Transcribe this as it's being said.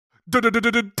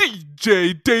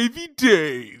DJ Davy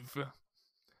Dave.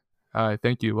 Hi,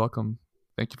 thank you. Welcome.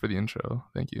 Thank you for the intro.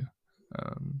 Thank you.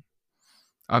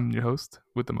 I'm your host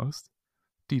with the most,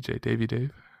 DJ Davy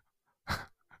Dave.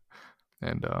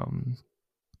 And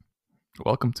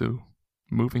welcome to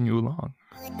Moving You Along.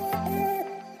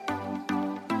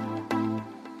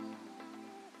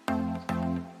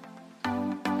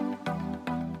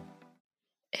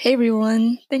 Hey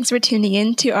everyone, thanks for tuning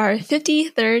in to our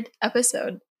 53rd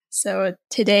episode. So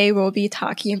today we'll be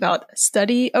talking about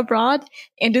study abroad,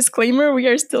 and disclaimer, we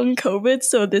are still in COVID,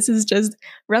 so this is just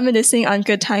reminiscing on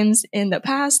good times in the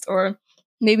past or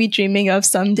maybe dreaming of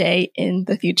someday in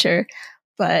the future.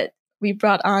 But we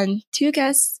brought on two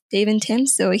guests, Dave and Tim,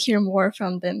 so we'll hear more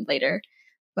from them later.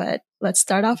 But let's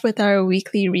start off with our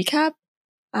weekly recap.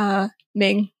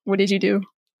 Ming, what did you do?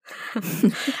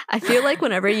 I feel like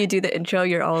whenever you do the intro,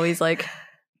 you're always like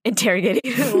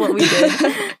interrogating what we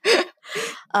did.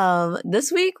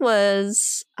 This week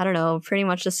was, I don't know, pretty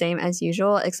much the same as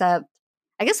usual, except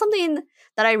I guess something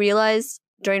that I realized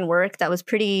during work that was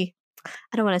pretty,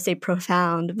 I don't want to say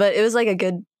profound, but it was like a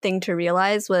good thing to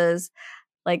realize was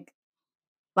like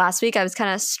last week I was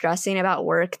kind of stressing about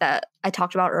work that I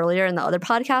talked about earlier in the other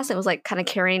podcast. It was like kind of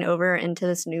carrying over into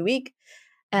this new week.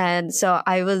 And so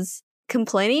I was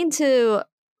complaining to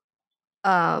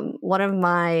one of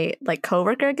my like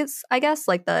coworkers, I guess,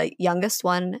 like the youngest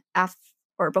one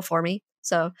or before me.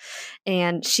 So,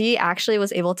 and she actually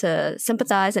was able to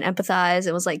sympathize and empathize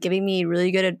and was like giving me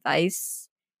really good advice.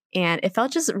 And it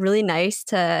felt just really nice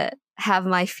to have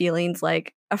my feelings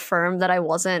like affirmed that I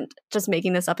wasn't just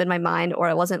making this up in my mind, or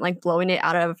I wasn't like blowing it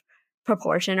out of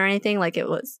proportion or anything. Like it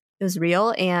was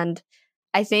real. And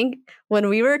I think when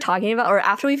we were talking about, or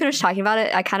after we finished talking about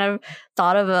it, I kind of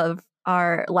thought of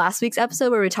our last week's episode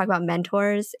where we talked about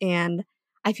mentors. And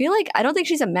I feel like, I don't think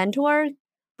she's a mentor,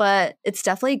 but it's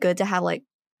definitely good to have like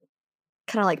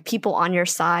kind of like people on your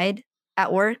side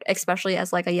at work, especially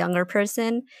as like a younger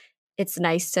person. It's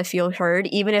nice to feel heard,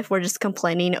 even if we're just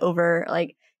complaining over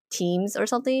like Teams or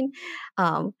something.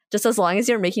 Just as long as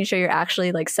you're making sure you're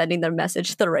actually like sending the message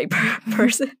to the right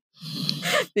person.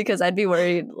 Because I'd be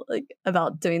worried like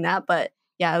about doing that. But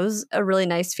yeah, it was a really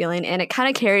nice feeling, and it kind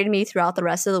of carried me throughout the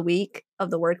rest of the week,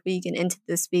 of the work week, and into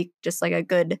this week. Just like a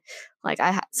good, like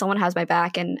someone has my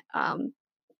back, and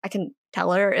I can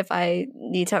tell her if I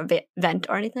need to vent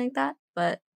or anything like that.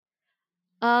 But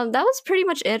that was pretty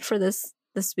much it for this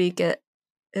week. It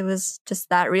was just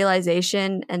that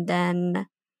realization, and then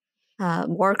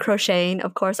more crocheting,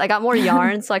 of course. I got more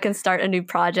yarn so I can start a new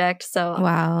project. So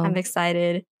wow, I'm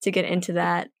excited to get into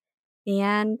that.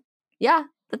 And yeah,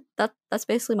 that's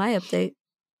basically my update.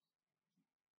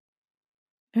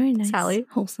 Very nice. Sally?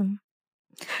 Wholesome.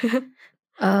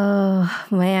 Oh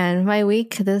man, my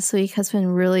week this week has been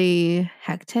really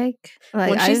hectic.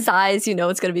 Like, when she sighs, you know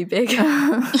it's going to be big.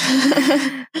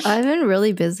 I've been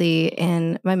really busy,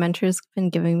 and my mentor's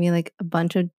been giving me like a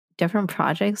bunch of different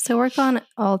projects to work on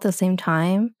all at the same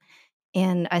time,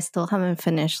 and I still haven't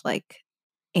finished like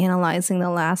analyzing the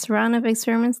last round of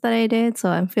experiments that I did, so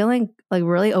I'm feeling like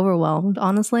really overwhelmed,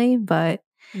 honestly. But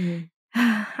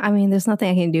I mean, there's nothing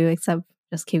I can do except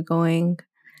just keep going.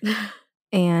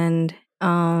 And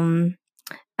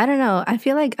I don't know, I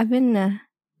feel like I've been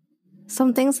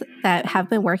some things that have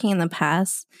been working in the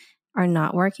past are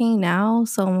not working now,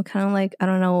 so I'm kind of like, I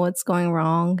don't know what's going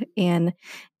wrong. And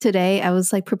today I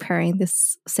was like preparing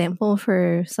this sample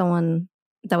for someone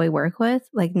that we work with,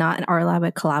 like not in our lab,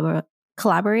 but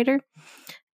collaborator.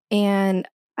 And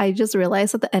I just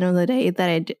realized at the end of the day that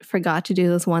I forgot to do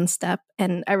this one step,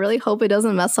 and I really hope it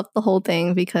doesn't mess up the whole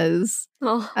thing, because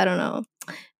I don't know.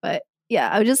 But yeah,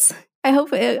 I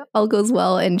hope it all goes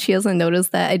well and she doesn't notice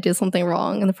that I did something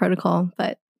wrong in the protocol,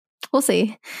 but we'll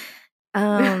see.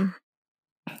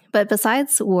 But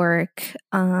besides work,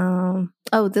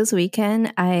 this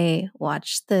weekend I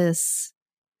watched this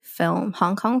film,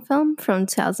 Hong Kong film from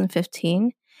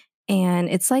 2015, and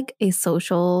it's like a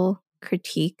social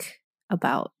critique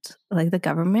about like the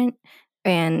government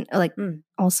and like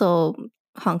also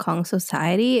Hong Kong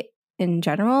society in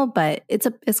general. But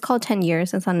it's called 10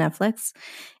 Years. It's on Netflix,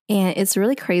 and it's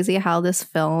really crazy how this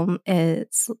film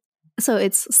is. So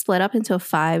it's split up into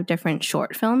 5 different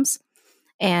short films.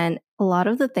 And a lot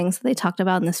of the things that they talked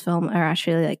about in this film are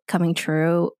actually like coming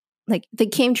true. Like they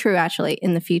came true actually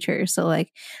in the future. So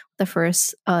like the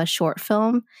first short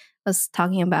film was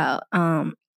talking about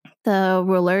the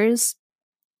rulers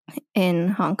in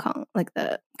Hong Kong, like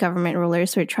the government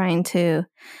rulers were trying to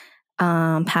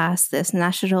pass this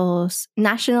national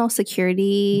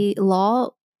security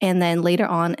law. And then later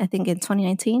on, I think in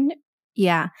 2019,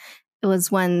 it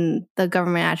was when the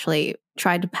government actually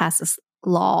tried to pass this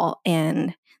law,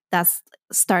 and that's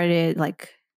started like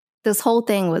this whole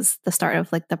thing was the start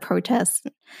of like the protests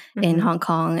in Hong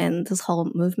Kong, and this whole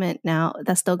movement now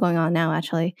that's still going on now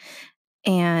actually.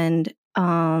 And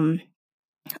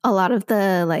a lot of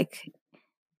the like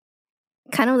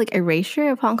kind of like erasure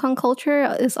of Hong Kong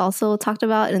culture is also talked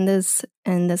about in this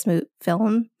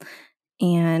film,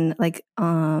 and like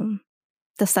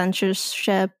the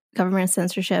censorship, government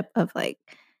censorship of like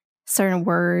certain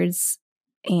words,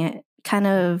 and kind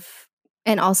of,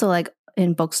 and also like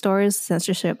in bookstores,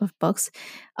 censorship of books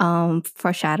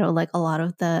foreshadow like a lot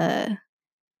of the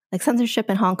like censorship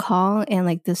in Hong Kong, and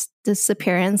like this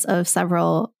disappearance of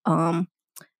several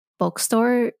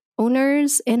bookstore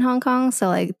owners in Hong Kong. So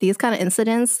like these kind of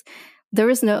incidents, there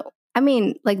was no, I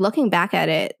mean, like looking back at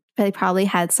it, they probably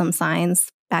had some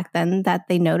signs back then that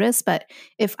they noticed. But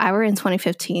if I were in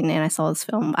 2015 and I saw this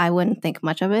film, I wouldn't think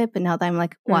much of it. But now that I'm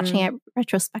like watching it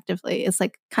retrospectively, it's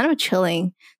like kind of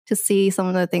chilling to see some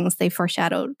of the things they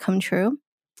foreshadowed come true.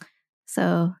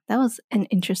 So that was an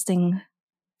interesting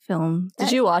film.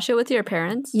 Did you watch it with your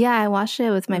parents? Yeah, I watched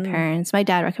it with my parents. My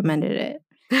dad recommended it.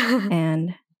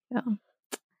 And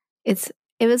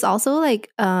it was also like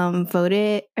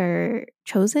voted or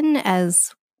chosen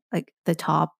as like the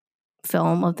top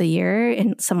film of the year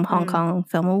in some Hong Kong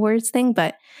Film Awards thing,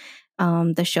 but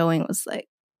the showing was like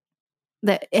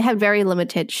that it had very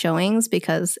limited showings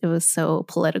because it was so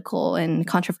political and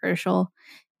controversial,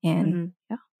 and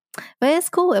but it's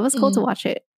cool. It was cool to watch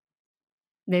it.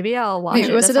 Maybe I'll watch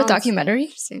it. Was it a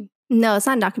documentary? No, it's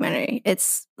not a documentary.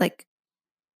 It's like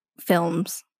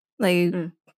films, like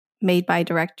made by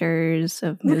directors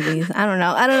of movies. I don't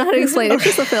know how to explain it. It's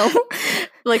just a film.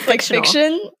 like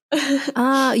fiction?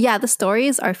 Yeah, the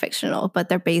stories are fictional, but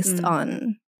they're based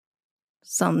on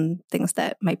some things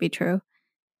that might be true.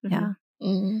 Yeah.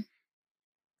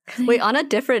 Wait, on a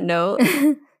different note,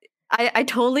 I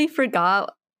totally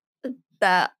forgot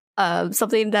that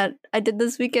something that I did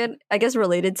this weekend, I guess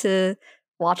related to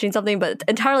watching something, but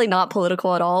entirely not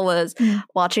political at all, was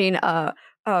watching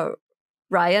Raya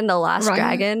and the Last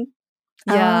Dragon.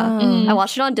 Yeah. I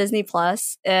watched it on Disney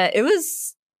Plus. It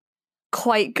was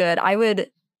quite good.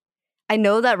 I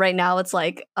know that right now it's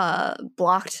like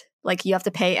blocked, like you have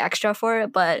to pay extra for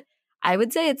it, but I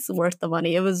would say it's worth the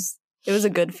money. It was a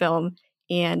good film.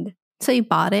 And so you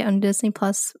bought it on Disney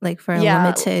Plus like for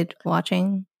limited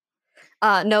watching?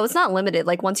 No, it's not limited.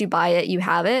 Like once you buy it, you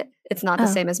have it. It's not the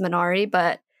same as Minari,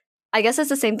 but I guess it's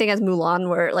the same thing as Mulan,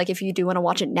 where like if you do want to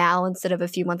watch it now instead of a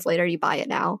few months later, you buy it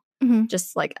now,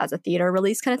 just like as a theater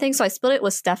release kind of thing. So I split it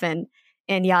with Stefan,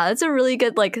 and yeah, it's a really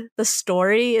good, like the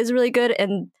story is really good,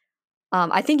 and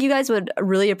I think you guys would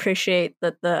really appreciate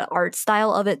the art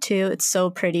style of it too. It's so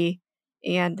pretty,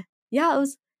 and yeah, it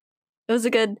was a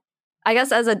good, I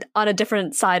guess on a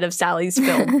different side of Sally's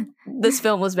film. This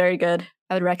film was very good.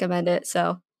 I would recommend it.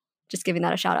 So just giving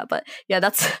that a shout out. But yeah,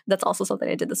 that's also something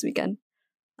I did this weekend.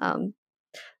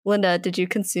 Linda, did you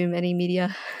consume any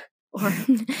media or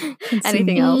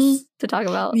anything else to talk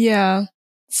about? Yeah.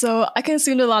 So I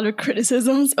consumed a lot of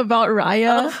criticisms about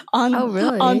Raya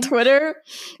on Twitter.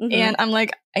 And I'm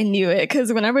like, I knew it.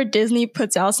 Because whenever Disney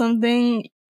puts out something,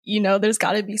 there's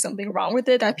got to be something wrong with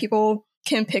it that people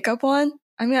can pick up on.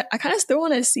 I mean, I kind of still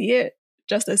want to see it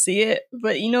just to see it.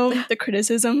 But, the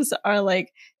criticisms are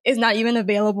like, it's not even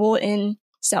available in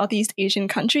Southeast Asian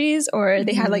countries, or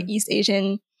they had like East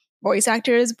Asian voice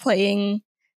actors playing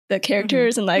the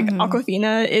characters, and like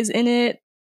Awkwafina is in it,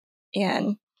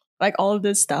 and like all of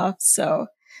this stuff. So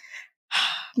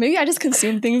maybe I just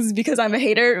consume things because I'm a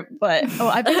hater, but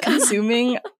I've been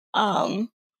consuming.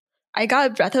 I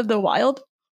got Breath of the Wild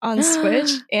on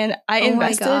Switch, and I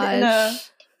invested in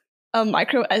a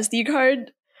micro SD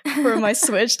card for my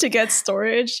Switch to get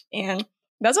storage, and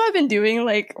that's what I've been doing.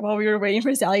 Like while we were waiting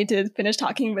for Sally to finish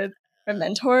talking with her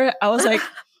mentor, I was like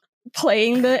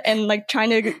playing and like trying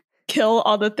to kill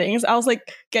all the things. I was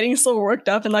like getting so worked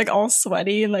up and like all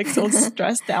sweaty and like so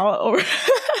stressed out over. Wait,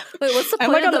 what's the point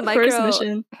I'm like of on the the first micro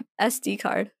mission. SD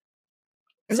card?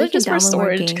 It's like just for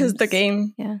storage because the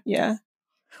game. Yeah.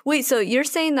 Wait, so you're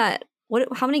saying that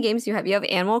how many games do you have? You have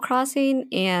Animal Crossing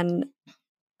and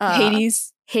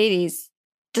Hades.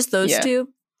 Just those two?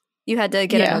 You had to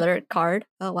get another card?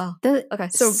 Oh, wow. Okay.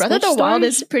 So Breath of the Wild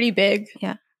is pretty big.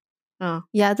 Yeah. Oh.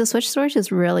 Yeah, the Switch storage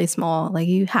is really small. Like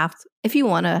you have to, if you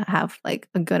want to have like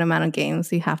a good amount of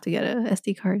games, you have to get a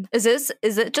SD card. Is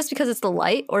it just because it's the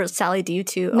light, or Sally, do you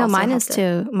too? No, mine is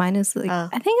too. Mine is like,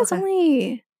 I think it's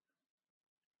only,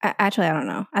 actually, I don't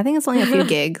know. I think it's only a few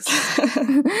gigs.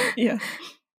 Yeah.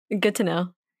 Good to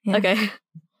know. Yeah. Okay.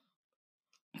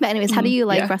 But anyways, how do you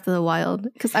like Yeah. Breath of the Wild?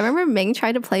 Because I remember Ming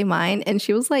tried to play mine, and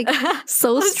she was like so I'm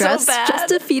so stressed just bad.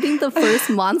 defeating the first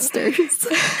monsters,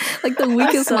 like the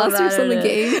weakest so monsters bad in the at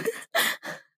game. it.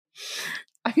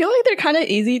 I feel like they're kind of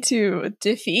easy to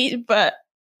defeat, but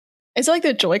it's like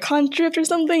the Joy-Con drift or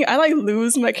something. I like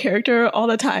lose my character all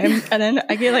the time, and then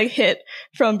I get like hit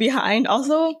from behind.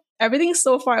 Also, everything's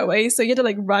so far away, so you have to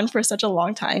like run for such a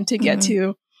long time to get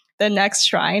to the next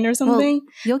shrine or something.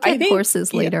 You'll I get think-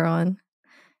 horses later on.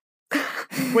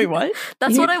 Wait, what?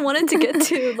 That's what I wanted to get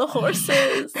to, the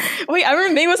horses. Wait, I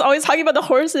remember May was always talking about the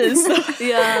horses.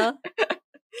 Yeah.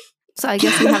 So I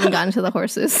guess you haven't gotten to the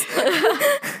horses.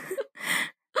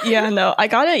 Yeah, no, I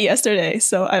got it yesterday.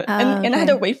 So and I had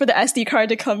to wait for the SD card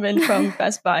to come in from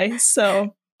Best Buy.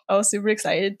 So I was super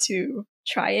excited to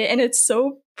try it, and it's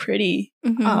so pretty.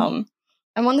 Mhm.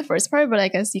 I'm on the first part, but I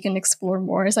guess you can explore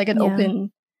more. It's like an Yeah.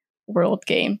 open world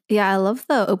game. Yeah, I love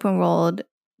the open world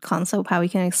concept, how we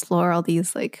can explore all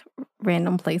these like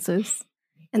random places.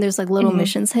 And there's like little Mhm.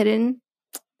 missions hidden.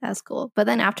 That's cool. But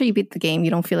then after you beat the game, you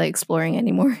don't feel like exploring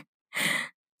anymore.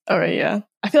 All right, yeah.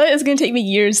 I feel like it's gonna take me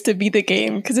years to beat the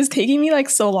game because it's taking me like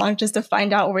so long just to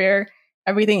find out where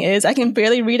everything is. I can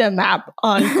barely read a map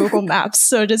on Google Maps,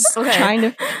 so just Okay. trying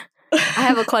to. I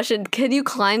have a question. Can you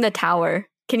climb the tower?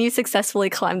 Can you successfully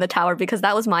climb the tower? Because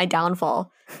that was my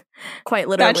downfall. Quite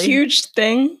literally. that huge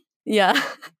thing. Yeah.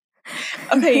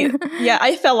 Okay, yeah,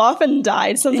 I fell off and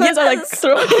died. Sometimes I like Yes,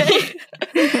 throw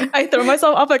okay. I throw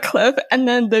myself off a cliff, and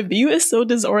then the view is so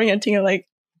disorienting. And, like,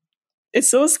 it's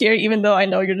so scary, even though I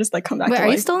know you're just like come back Wait, to are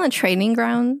you life. still in the training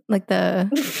ground? Like the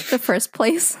first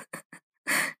place?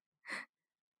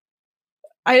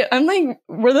 I'm like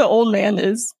where the old man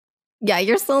is. Yeah,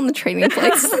 you're still in the training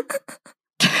place.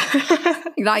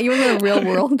 You're not even in the real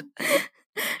world.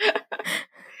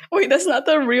 Wait, that's not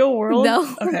the real world.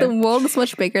 No, Okay. the world is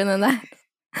much bigger than that.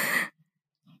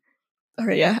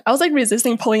 Okay, yeah. I was like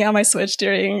resisting pulling out my Switch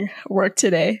during work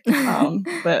today.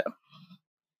 But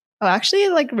actually,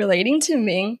 like relating to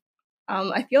Ming,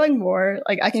 I feel like more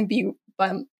like I can be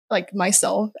like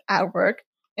myself at work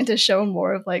and to show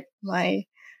more of like my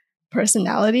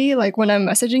personality. Like when I'm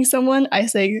messaging someone, I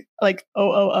say like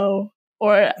oh,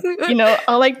 or you know,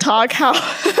 I'll like talk how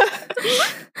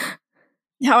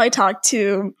how I talk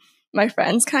to my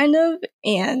friends, kind of,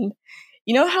 and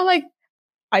you know how like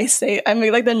I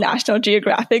make like the National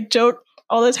Geographic joke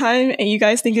all the time, and you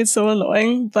guys think it's so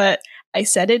annoying, but I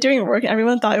said it during work, and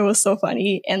everyone thought it was so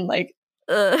funny, and like,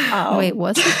 Wait,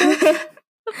 what's it?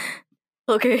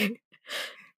 Okay.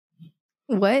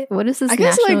 What is this I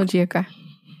guess, National like- Geographic?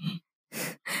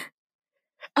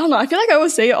 I don't know. I feel like I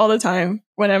would say it all the time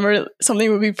whenever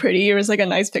something would be pretty or it's like a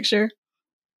nice picture.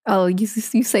 Oh, you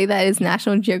say that is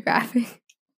National Geographic.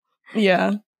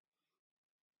 Yeah.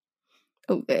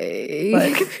 Okay.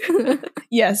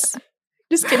 Yes.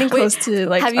 Just getting Wait, close to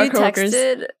like have our you coworkers.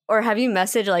 texted or have you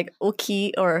messaged like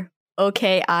Oki or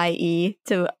OKIE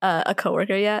to a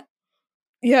coworker yet?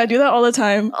 Yeah, I do that all the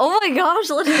time. Oh my gosh,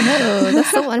 No,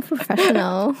 that's so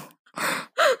unprofessional.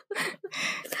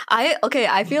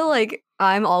 I feel like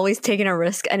I'm always taking a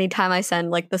risk anytime I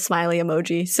send like the smiley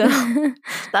emoji. So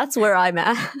that's where I'm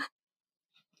at.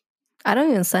 I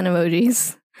don't even send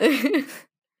emojis.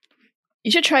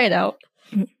 You should try it out.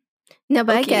 No,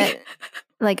 but I Okay. get,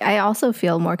 like, I also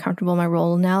feel more comfortable in my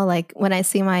role now. Like, when I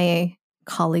see my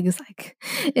colleagues, like,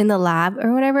 in the lab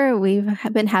or whatever, we've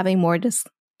been having more just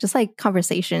like,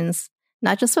 conversations,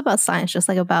 not just about science, just,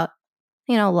 like, about,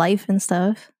 you know, life and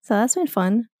stuff. So that's been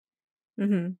fun.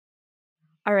 Mm-hmm.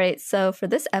 All right, so for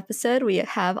this episode, we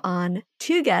have on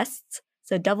 2 guests,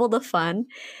 so double the fun.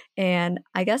 And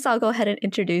I guess I'll go ahead and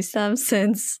introduce them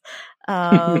since,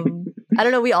 I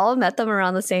don't know, we all met them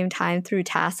around the same time through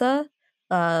TASA,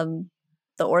 the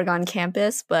Oregon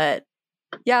campus. But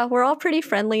yeah, we're all pretty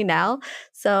friendly now.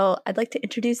 So I'd like to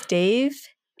introduce Dave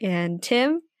and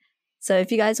Tim. So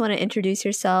if you guys want to introduce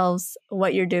yourselves,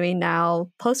 what you're doing now,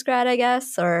 post-grad, I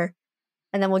guess, and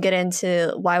then we'll get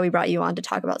into why we brought you on to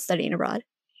talk about studying abroad.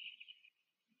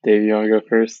 Dave, you want to go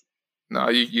first? No,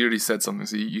 you already said something,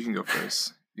 so you can go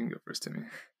first. You can go first, Timmy.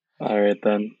 All right,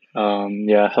 then.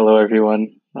 Yeah, hello,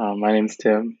 everyone. My name's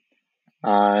Tim.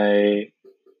 I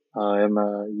am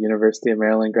a University of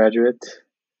Maryland graduate.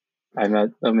 I'm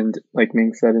in, like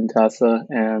Ming said, in TASA,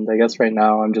 and I guess right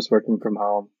now I'm just working from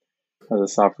home as a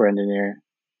software engineer.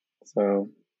 So,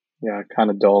 yeah,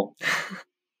 kind of dull.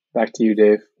 Back to you,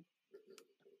 Dave.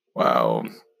 Wow.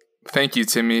 Thank you,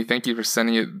 Timmy. Thank you for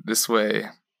sending it this way.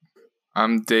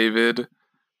 I'm David.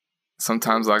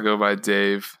 Sometimes I go by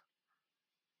Dave.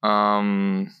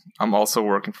 I'm also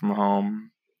working from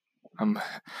home.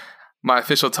 my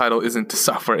official title isn't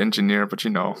software engineer, but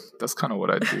that's kind of what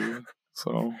I do.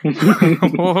 So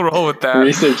we'll roll with that.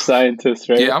 Research scientist,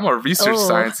 right? Yeah, I'm a research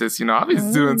scientist. I'll be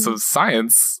doing some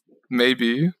science,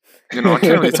 maybe. I can't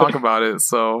really talk about it,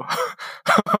 so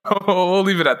we'll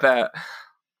leave it at that.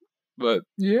 But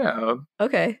yeah.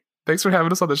 Okay. Thanks for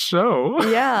having us on the show.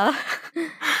 Yeah.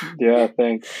 Yeah,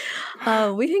 thanks.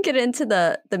 We can get into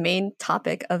the main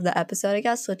topic of the episode, I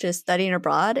guess, which is studying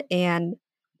abroad. And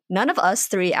none of us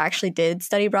three actually did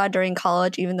study abroad during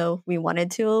college, even though we wanted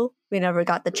to. We never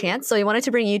got the chance. So we wanted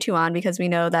to bring you two on because we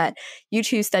know that you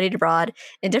two studied abroad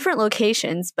in different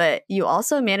locations, but you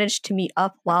also managed to meet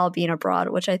up while being abroad,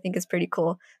 which I think is pretty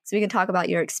cool. So we can talk about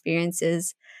your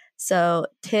experiences. So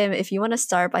Tim, if you want to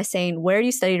start by saying where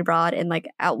you studied abroad and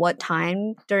at what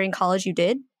time during college you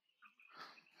did.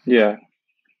 Yeah,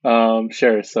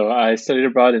 sure. So I studied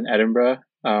abroad in Edinburgh.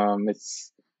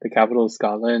 It's the capital of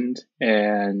Scotland,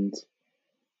 and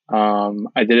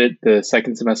I did it the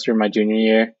second semester of my junior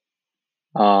year.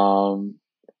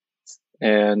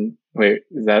 And wait,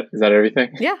 is that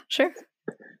everything? Yeah, sure.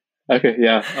 Okay,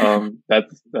 yeah.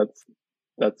 That's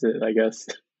it, I guess.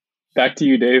 Back to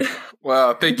you, Dave.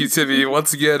 Wow, thank you, Timmy.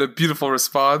 Once again, a beautiful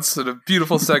response and a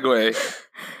beautiful segue.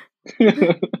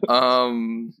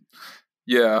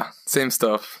 Yeah, same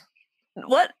stuff.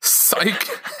 What? Psych.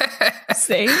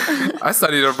 Same. I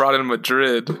studied abroad in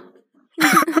Madrid.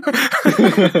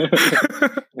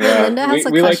 Yeah, Linda has a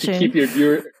we like to question. keep your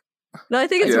viewer. No, I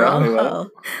think it's Yeah. wrong. What? Oh,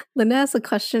 Linda has a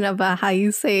question about how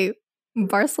you say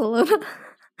Barcelona.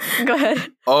 go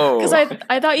ahead. Oh. Because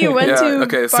I thought you went Yeah, to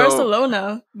okay, so-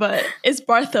 Barcelona, but it's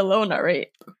Barcelona, right?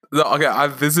 No, okay, I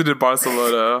visited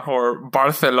Barcelona or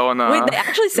Barcelona. Wait, they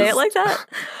actually say it like that?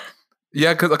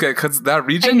 Yeah, because that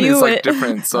region knew is it.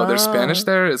 different. So their Spanish Oh.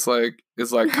 there is like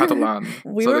Catalan.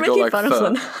 We so were they go making fun of the.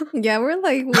 Linda. Yeah, we're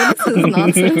like, what is this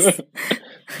nonsense?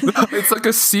 It's like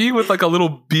a C with a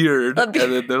little beard, A beard.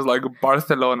 and then there's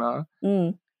Barcelona. Mm.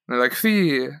 And they're like,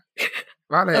 sí,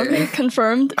 vale. Okay,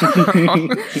 confirmed.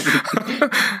 And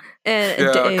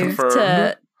Yeah, Dave,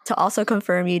 confirmed. to also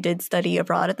confirm, you did study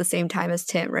abroad at the same time as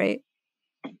Tim, right?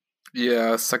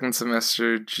 Yeah, second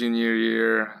semester, junior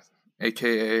year,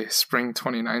 aka spring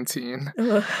 2019.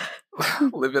 Ugh.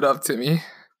 Live it up, Timmy.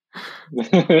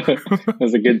 It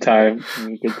was a good time. It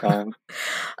was a good time.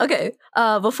 Okay,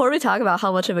 before we talk about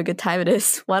how much of a good time it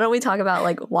is, why don't we talk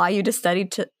about why you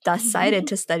decided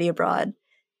to study abroad,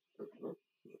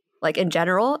 in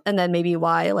general, and then maybe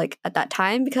why at that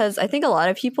time? Because I think a lot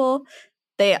of people,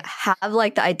 they have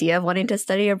the idea of wanting to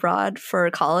study abroad for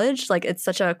college. It's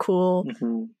such a cool,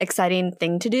 Mhm. exciting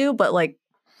thing to do, but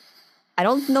I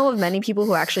don't know of many people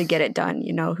who actually get it done,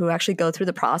 who actually go through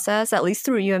the process, at least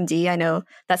through UMD. I know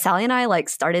that Sally and I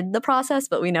started the process,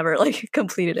 but we never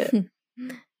completed it.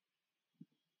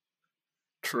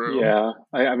 True. Yeah,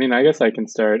 I mean, I guess I can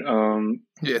start.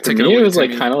 Yeah, For take it me, away, it was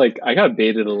Timmy. kind of I got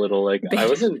baited a little. I Baited.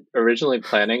 wasn't originally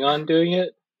planning on doing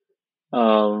it,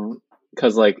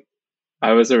 because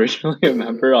I was originally a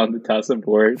member on the TASA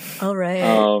board, All right.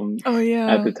 Oh yeah.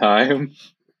 at the time.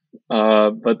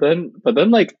 But then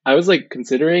I was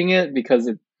considering it because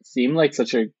it seemed like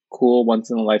such a cool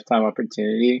once in a lifetime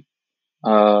opportunity.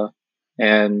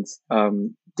 And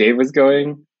Dave was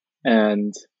going,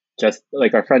 and just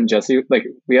our friend Jesse,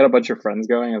 we had a bunch of friends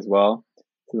going as well.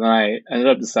 So then I ended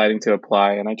up deciding to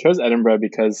apply, and I chose Edinburgh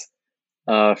because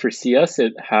for CS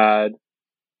it had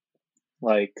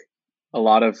a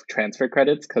lot of transfer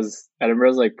credits, because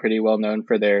Edinburgh is pretty well known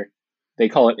for they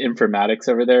call it informatics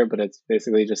over there, but it's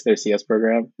basically just their CS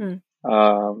program.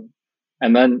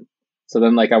 And then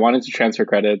I wanted to transfer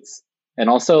credits, and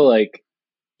also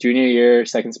junior year,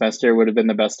 second semester would have been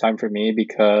the best time for me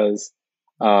because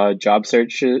job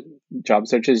searches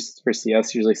for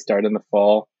CS usually start in the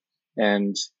fall,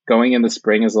 and going in the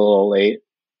spring is a little late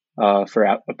for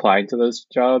applying to those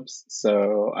jobs.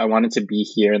 So I wanted to be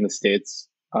here in the States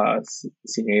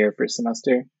senior year, first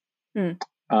semester.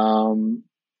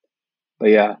 But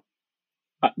yeah,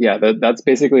 that's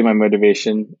basically my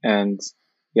motivation. And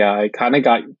yeah, I kind of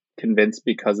got convinced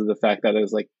because of the fact that it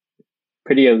was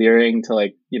pretty alluring to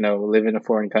live in a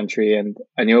foreign country, and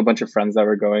I knew a bunch of friends that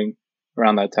were going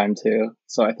around that time too.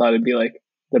 So I thought it'd be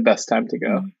the best time to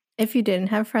go. If you didn't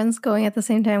have friends going at the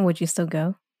same time, would you still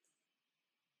go?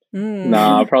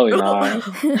 Nah, probably not.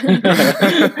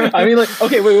 I mean,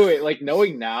 okay, wait.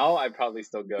 Knowing now, I'd probably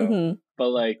still go. Mhm.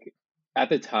 But at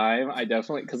the time, I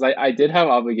definitely, because I did have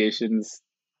obligations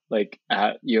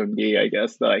at UMD, I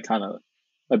guess, that I kind of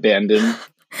abandoned.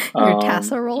 Your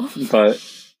TASA role. But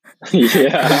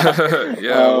yeah,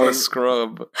 Yeah, what a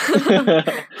scrub.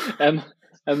 and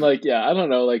yeah, I don't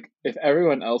know. If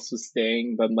everyone else was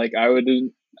staying, then I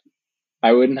wouldn't.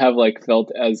 I wouldn't have like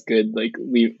felt as good like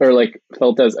leave or like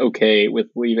felt as okay with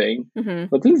leaving. Mhm.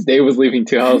 But since Dave was leaving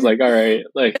too, I was like, all right,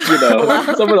 like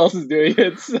Wow. someone else is doing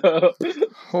it, so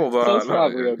Hold so on. it's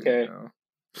probably okay.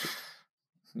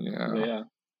 Yeah. But yeah.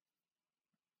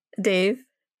 Dave,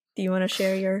 do you want to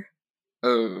share your?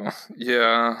 Oh,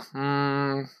 yeah.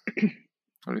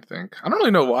 What do you think? I don't really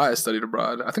know why I studied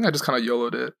abroad. I think I just kind of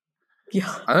YOLO'd it.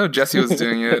 Yeah. I know Jesse was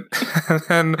doing it,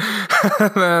 and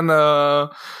then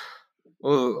what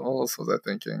else was I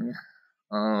thinking?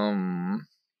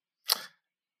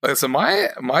 Okay, so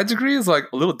my degree is like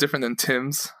a little different than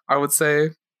Tim's, I would say.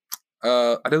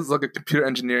 I did like a computer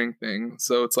engineering thing,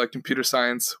 so it's like computer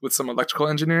science with some electrical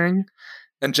engineering,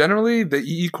 and generally the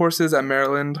EE courses at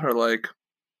Maryland are like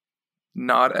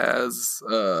not as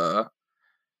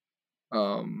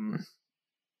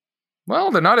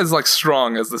well, they're not as like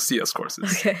strong as the CS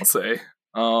courses, Okay. I'll say.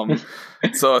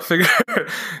 So I figure,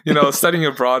 studying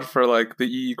abroad for like the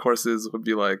EE courses would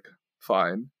be like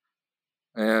fine,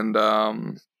 and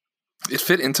it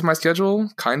fit into my schedule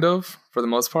kind of for the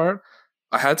most part.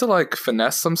 I had to like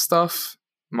finesse some stuff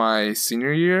my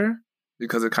senior year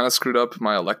because it kind of screwed up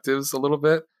my electives a little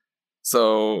bit.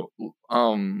 So,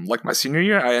 like my senior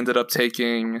year, I ended up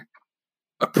taking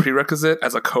a prerequisite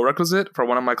as a co-requisite for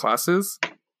one of my classes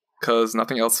because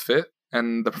nothing else fit,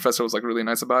 and the professor was like really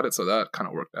nice about it, so that kind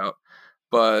of worked out.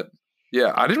 But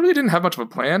yeah, I didn't have much of a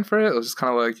plan for it. It was just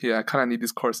kind of like, yeah, I kind of need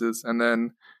these courses, and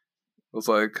then it was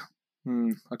like,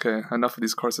 okay, enough of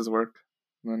these courses work.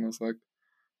 And then it was like,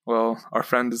 well, our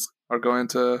friend are going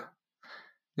to,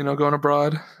 going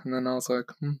abroad, and then I was like,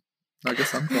 I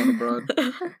guess I'm going abroad.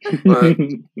 But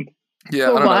yeah,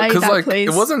 But I don't know, why because that like place?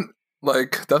 it wasn't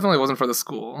like definitely wasn't for the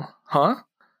school, huh?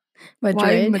 Why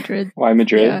Madrid. Madrid? Why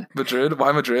Madrid? Yeah. Madrid?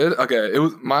 Why Madrid? Okay, it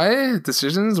was my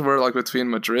decisions were like between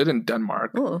Madrid and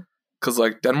Denmark, Ooh. because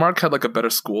like Denmark had like a better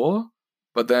school,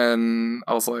 but then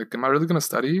I was like, am I really gonna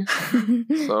study?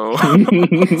 So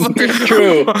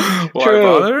True. Why True.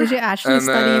 bother? Did you actually And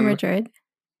study in then- Madrid?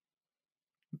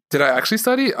 Did I actually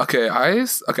study? Okay, I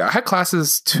had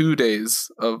classes 2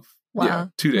 days of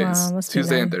 2 days, Wow, must be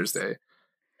Tuesday and nice. Thursday.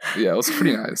 Yeah, it was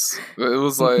pretty nice. It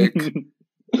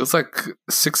was like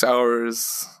 6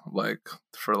 hours like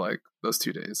for like those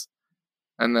 2 days,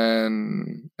 and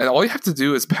all you have to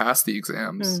do is pass the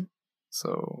exams.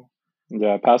 So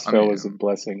Yeah, pass I fail mean, was a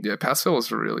blessing. yeah, pass fail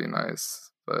was really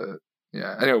nice. But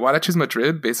yeah, anyway, why did I choose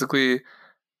Madrid? Basically,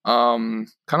 kind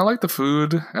of like the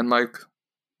food and like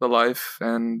the life,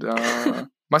 and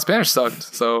my Spanish sucked,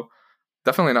 so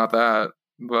definitely not that.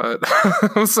 But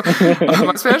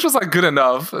my Spanish was like good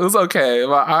enough. It was okay.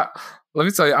 But let me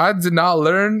tell you, I did not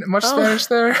learn much Spanish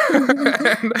there.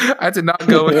 And I did not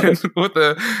go in with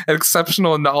an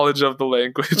exceptional knowledge of the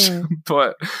language.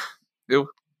 But it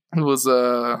was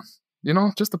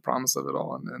just the promise of it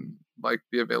all, and then like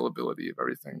the availability of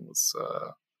everything was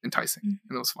enticing,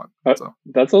 and it was fun. So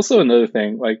That's also another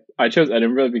thing. Like, I chose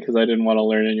Edinburgh because I didn't want to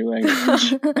learn a new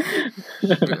language.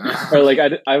 Or like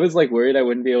I was like worried I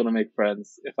wouldn't be able to make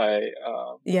friends if I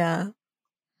Yeah.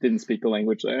 didn't speak the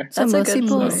language there. So That's a most good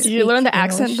people point. Did you learn the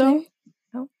accent though?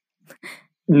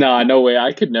 Nah, no way.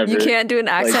 I could never. You can't do an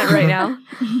accent right now.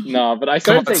 Nah, but I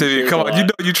come on, started saying Timmy. cheers Come a on,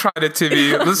 lot. you tried it,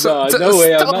 Timmy. No, no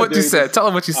way, I'm Tell him not what you doing said. this. Tell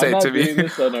him what you I'm say, not Timmy. doing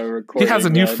this on a He recording. has a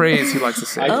new man. phrase he likes to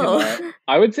say. I Oh. cannot.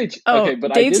 I would say Oh, okay,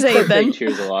 but I Dave did say start it then. saying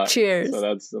cheers a lot. Cheers. So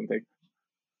that's something.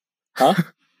 Huh?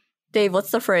 Dave,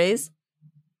 what's the phrase?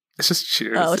 It's just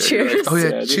cheers. Oh, Yeah, you're like, cheers. oh yeah,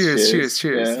 Yeah, just cheers, cheers.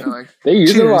 cheers. Yeah. And you're like, They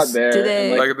use it a lot Cheers. there. Do and,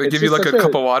 they- like they it's give you just like a such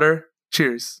cup of water.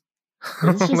 Cheers.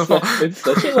 It's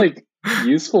such a like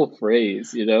useful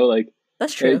phrase, like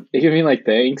That's true. it can mean like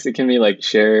thanks, it can be like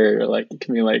share, or like it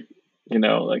can be like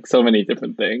like so many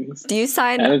different things, Do you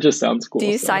sign? and it just sounds cool. Do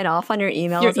you so. sign off on your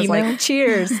emails Your as email? like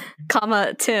cheers,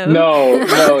 comma Tim? No.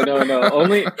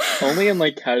 Only in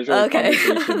like casual Okay.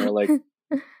 conversation, or like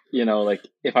like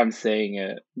if I'm saying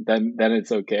it, then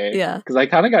it's okay. Yeah. Because I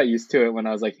kind of got used to it when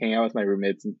I was like hanging out with my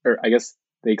roommates, or I guess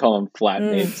they call them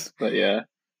flatmates, but yeah,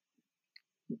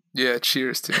 Yeah,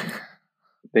 cheers, Timmy.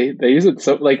 they use it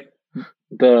so like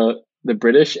the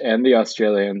British and the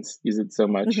Australians use it so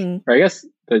much, Mhm. or I guess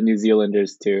the New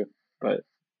Zealanders too, but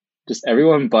just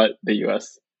everyone but the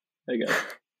US, I guess.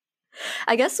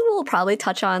 I guess we'll probably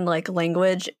touch on like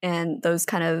language and those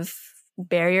kind of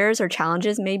barriers or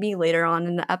challenges maybe later on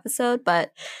in the episode.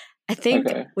 But I think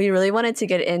Okay. we really wanted to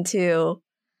get into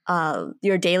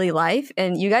your daily life,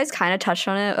 and you guys kind of touched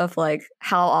on it of like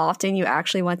how often you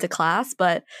actually went to class.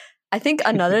 But I think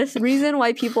another reason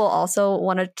why people also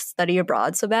want to study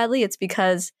abroad so badly, it's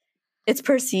because it's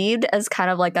perceived as kind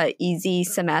of like a easy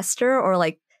semester, or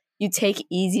like you take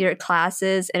easier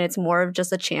classes and it's more of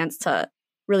just a chance to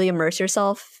really immerse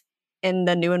yourself in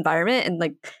the new environment. And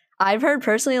like I've heard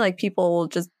personally, like people will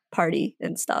just party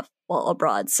and stuff while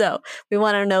abroad. So we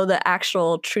want to know the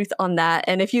actual truth on that.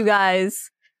 And if you guys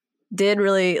did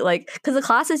really like, because the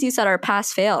classes you said are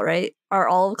pass fail, right? Are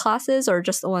all classes or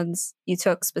just the ones you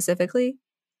took specifically?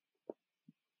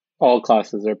 All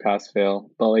classes are pass fail,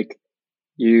 but like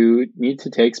you need to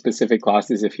take specific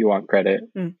classes if you want credit.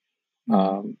 Mm.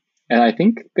 And I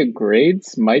think the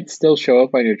grades might still show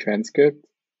up on your transcript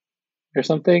or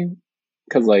something,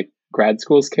 because like grad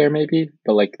schools care maybe,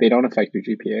 but like they don't affect your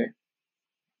GPA.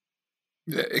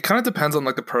 Yeah, it kind of depends on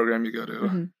like the program you go to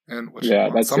Mhm. and what Yeah, you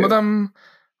want. that's Some of it. them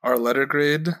are letter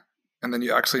grade, and then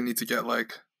you actually need to get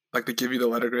like they give you the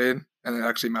letter grade, and it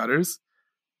actually matters.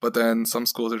 But then some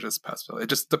schools are just pass fail. It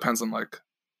just depends on like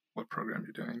what program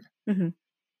you're doing. Mhm.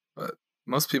 But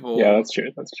most people, Yeah, that's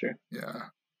true. That's true.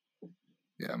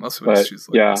 yeah, most people just But choose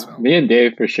like yeah, pass fail. me and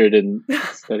Dave for sure didn't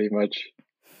study much.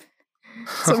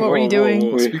 So what were you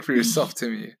doing? We- Speak for yourself,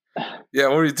 Timmy. Yeah,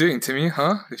 what were you doing, Timmy?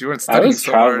 Huh? If you weren't I studying was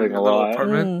so hard in traveling your a little lot.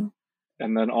 apartment, Mm.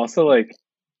 And then also like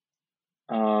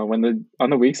on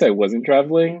the weeks I wasn't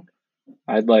traveling,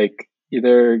 I'd like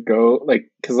either go like,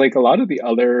 because like a lot of the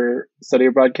other study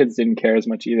abroad kids didn't care as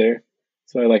much either,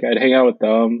 so I'd hang out with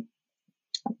them,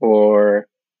 or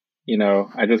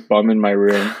I just bum in my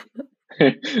room.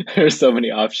 There's so many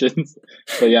options,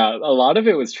 but yeah, a lot of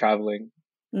it was traveling.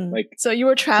 Mm. Like So you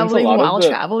were traveling lot of while the-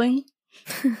 traveling?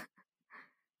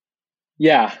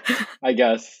 yeah, I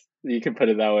guess you could put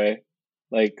it that way.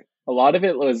 Like a lot of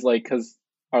it was like because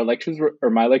our lectures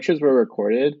my lectures were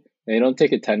recorded, and they don't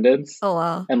take attendance. Oh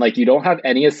wow. And like you don't have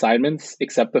any assignments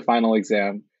except the final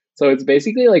exam, so it's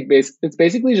basically like it's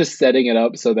basically just setting it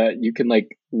up so that you can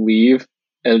like leave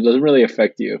and it doesn't really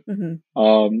affect you.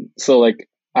 Mm-hmm. So like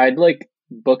I'd like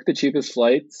book the cheapest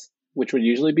flights, which would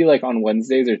usually be like on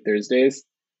Wednesdays or Thursdays,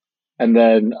 and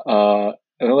then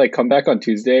like come back on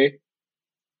Tuesday,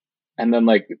 and then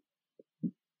like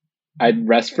I'd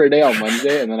rest for a day on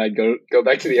Wednesday, and then I'd go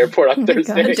back to the airport on Oh my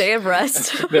Thursday. A gosh. day of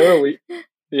rest.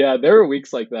 There were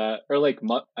weeks like that, or like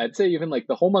I'd say even like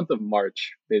the whole month of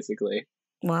March basically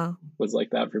Wow. was like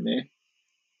that for me.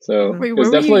 So Wait, it where was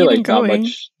were you definitely even like not going?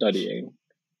 much studying.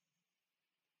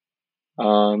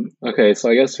 Okay,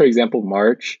 so I guess for example,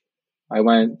 March, I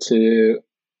went to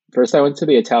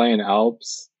the Italian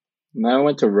Alps, and then I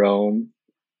went to Rome,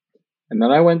 and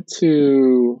then I went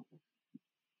to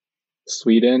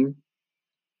Sweden,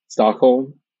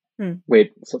 Stockholm. Hmm.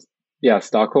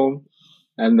 Stockholm,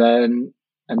 and then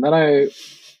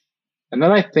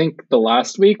I think the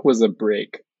last week was a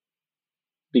break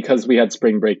because we had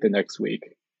spring break the next week,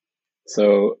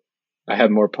 so I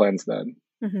had more plans then.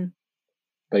 Mm-hmm.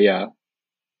 But yeah,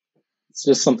 it's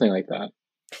just something like that.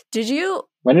 Did you?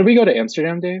 When did we go to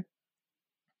Amsterdam, Dave?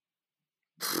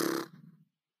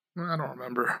 I don't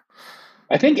remember.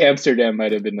 I think Amsterdam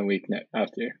might have been the week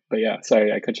after. But yeah,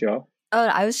 sorry, I cut you off. Oh,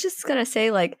 I was just gonna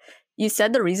say, like, you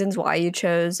said the reasons why you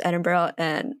chose Edinburgh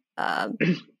and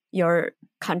your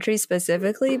country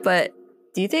specifically, but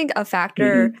do you think a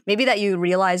factor maybe that you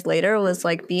realized later was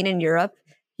like being in Europe,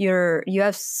 you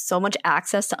have so much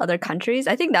access to other countries?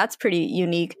 I think that's pretty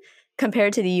unique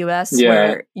compared to the US,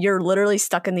 where you're literally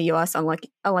stuck in the US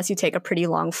unless you take a pretty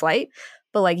long flight.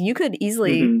 But like you could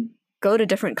easily go to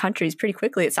different countries pretty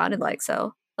quickly, it sounded like.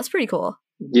 So that's pretty cool.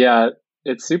 Yeah,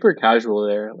 it's super casual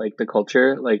there. Like the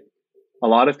culture, like a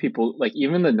lot of people, like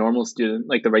even the normal student,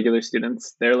 like the regular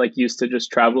students, they're like used to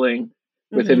just traveling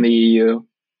within the EU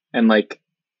and like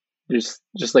just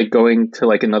like going to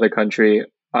like another country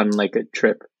on like a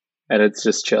trip, and it's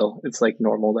just chill. It's like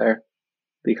normal there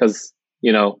because,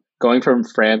 going from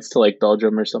France to like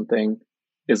Belgium or something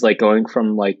is like going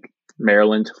from like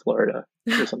Maryland to Florida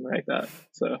or something like that.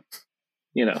 So,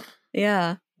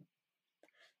 Yeah.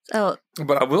 Oh,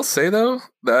 But I will say though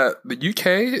that the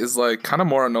UK is like kind of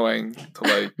more annoying to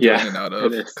like Yeah, get in and out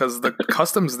of it is. because the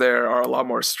customs there are a lot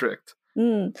more strict,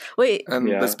 wait. and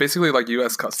Yeah. it's basically like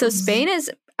US So customs. Spain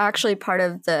is actually part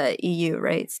of the EU,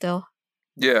 right? Still.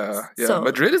 Yeah. So-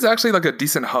 Madrid is actually like a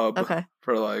decent hub Okay.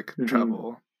 for like Mhm.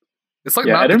 travel. It's like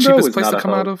Yeah, not the Edinburgh cheapest was place not to a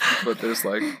come out hub. of, but there's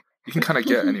like you can kind of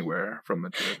get anywhere from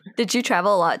Madrid. Did you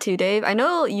travel a lot too, Dave? I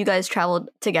know you guys traveled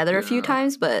together a few Yeah.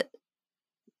 times, but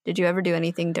did you ever do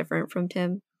anything different from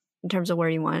Tim in terms of where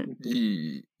you went?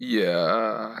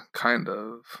 Yeah, kind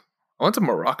of. I went to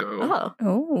Morocco. Oh,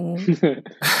 Oh.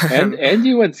 and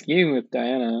you went skiing with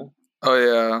Diana. Oh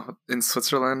yeah, in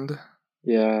Switzerland,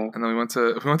 Yeah. and then we went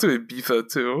to Ibiza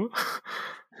too.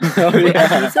 Oh Wait,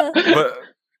 yeah. Ibiza? But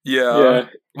Yeah.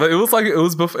 but it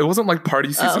wasn't like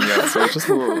party season yet, so it's just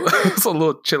a little it's a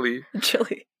little chilly.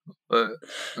 Chile. But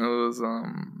it was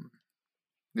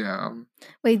Yeah.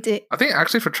 Wait, I think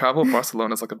actually for travel,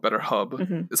 Barcelona is like a better hub.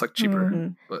 Mhm. It's like cheaper,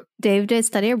 Mhm. but Dave, did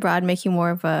study abroad make you more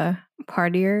of a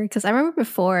partier? Because I remember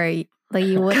before, like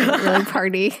you wouldn't really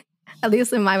party, at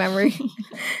least in my memory.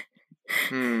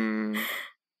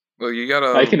 well, you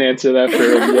gotta. I can answer that for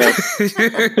him. Yes.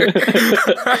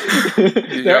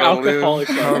 You They're gotta live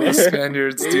alcoholics how out the there.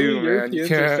 Spaniards Maybe do, man. You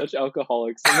Europeans are can't. such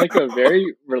alcoholics in like a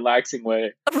very relaxing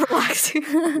way, Relaxing.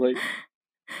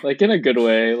 like in a good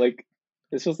way. Like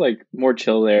it's just like more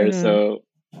chill there. Mhm. So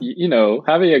you know,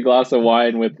 having a glass of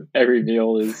wine with every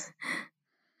meal is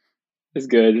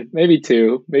good. Maybe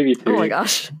two, maybe three. Oh my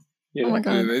gosh. You Oh know? my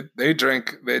god. Dude, they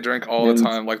drink all And- the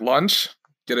time. Like lunch,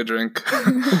 get a drink.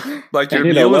 Like your And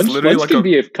you know, meal is lunch literally like can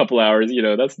be a couple hours. You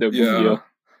know, that's no big yeah. deal.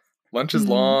 Lunch is Mhm.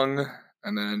 long,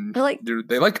 and then Or, like,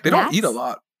 they don't eat a naps?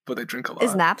 lot, but they drink a lot.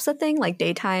 Is naps a thing? Like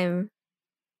daytime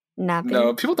napping?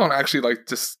 No, people don't actually like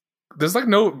just. There's like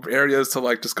no areas to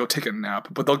like just go take a nap,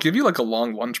 but they'll give you like a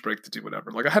long lunch break to do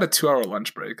whatever. Like I had a 2-hour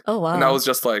lunch break, Oh wow. and that was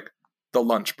just like the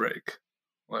lunch break.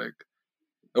 Like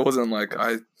it wasn't like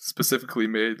I specifically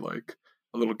made like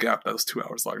a little gap that was 2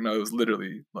 hours long. No, it was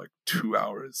literally like 2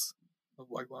 hours of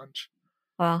like lunch,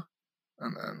 Wow.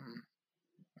 and then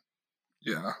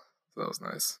yeah, so that was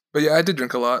nice. But yeah, I did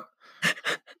drink a lot.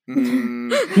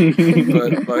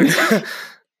 But like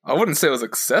I wouldn't say it was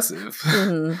excessive.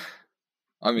 Mhm.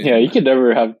 I mean, Yeah, you can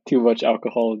never have too much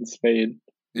alcohol in Spain.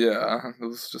 yeah, it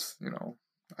was just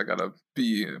I gotta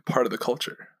be a part of the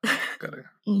culture, gotta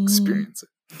Mm. experience it.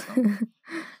 So.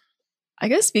 I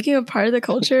guess speaking of part of the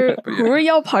culture, But who yeah. were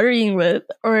y'all partying with,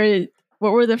 or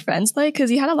what were the friends like?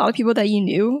 Because you had a lot of people that you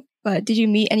knew, but did you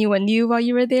meet anyone new while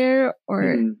you were there, or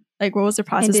Mhm. like what was the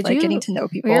process did like you- getting to know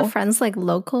people? Were your friends like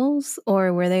locals,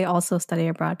 or were they also study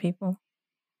abroad people?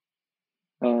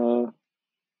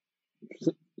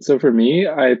 So for me,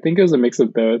 I think it was a mix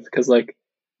of both because like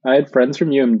I had friends from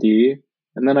UMD,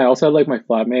 and then I also had like my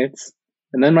flatmates,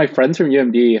 and then my friends from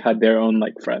UMD had their own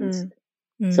like friends.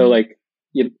 So like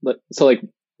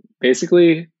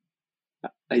basically,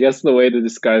 I guess the way to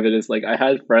describe it is like I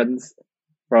had friends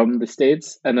from the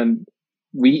States, and then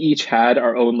we each had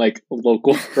our own like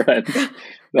local friends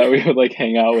that we would like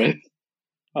hang out with.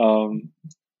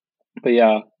 But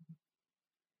yeah,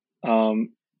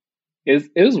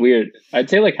 it was weird. I'd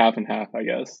say like half and half, I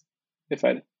guess. If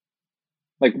I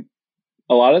like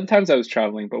a lot of the times I was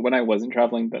traveling, but when I wasn't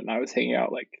traveling, then I was hanging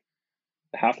out like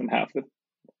half and half with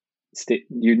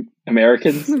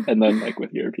Americans and then like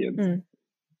with Europeans. Mm.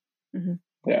 Mhm.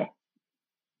 Yeah.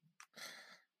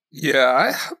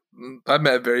 Yeah, I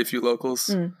met very few locals.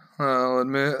 Mm. I'll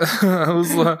admit, I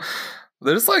was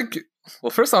there's like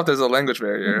first off, there's a language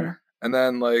barrier, and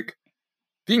then like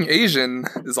being Asian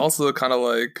is also kind of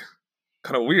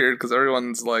weird because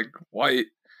everyone's like white,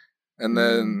 and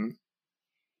then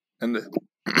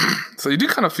so you do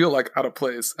kind of feel like out of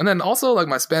place, and then also like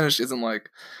my Spanish isn't like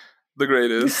the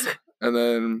greatest, and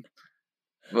then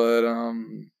but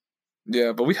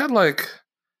we had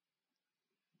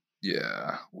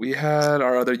we had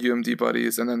our other UMD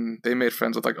buddies, and then they made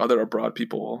friends with like other abroad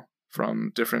people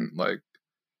from different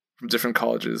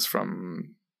colleges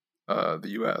from the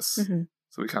US. Mhm.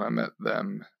 So we kind of met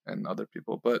them and other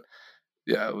people. But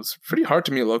yeah, it was pretty hard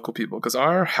to meet local people because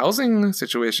our housing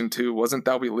situation too wasn't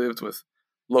that we lived with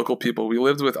local people. We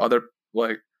lived with other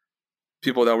like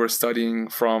people that were studying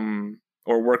from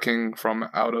or working from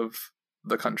out of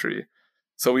the country.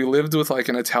 So we lived with like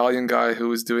an Italian guy who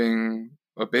was doing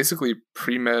basically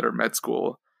pre-med or med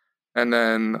school, and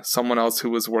then someone else who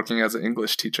was working as an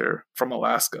English teacher from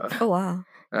Alaska. Oh wow.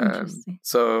 And Interesting.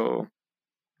 so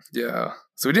yeah,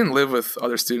 so we didn't live with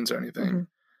other students or anything.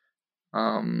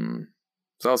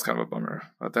 So that was kind of a bummer.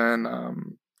 But then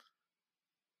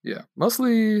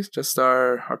mostly just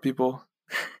our people.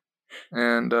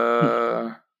 And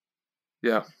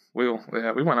we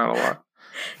went out a lot.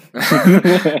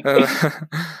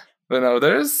 But no,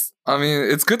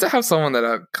 it's good to have someone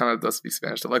that kind of does speak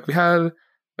Spanish. Like we had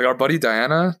like our buddy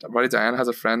Diana. Our buddy Diana has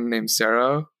a friend named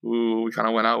Sarah who we kind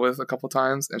of went out with a couple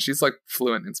times, and she's like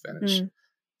fluent in Spanish.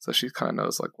 So she kind of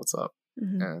knows like what's up,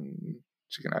 and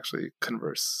she can actually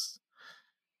converse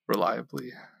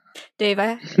reliably. Dave,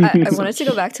 I wanted to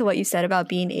go back to what you said about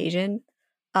being Asian.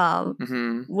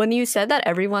 When you said that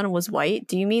everyone was white,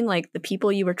 do you mean like the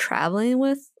people you were traveling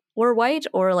with were white,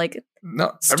 or like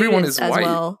no, everyone is as white.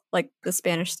 Well, like the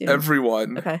Spanish students.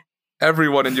 Everyone. Okay.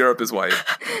 Everyone in Europe is white.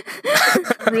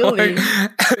 Really?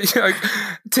 like,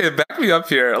 Tim, back me up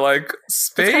here. Like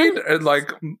Spain and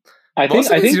like I most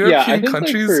think of these European I think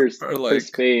countries like are for like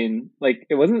Spain, like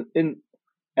it wasn't in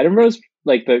Edinburgh's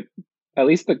like at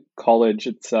least the college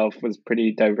itself was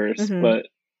pretty diverse, but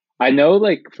I know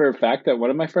like for a fact that one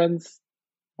of my friends,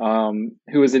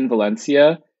 who was in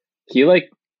Valencia, he like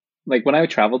when I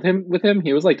traveled him with him,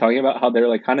 he was like talking about how they're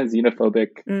like kind of xenophobic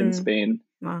in Mm, Spain,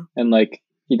 wow. and like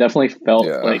he definitely felt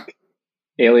Yeah. like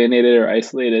alienated or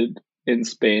isolated in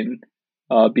Spain,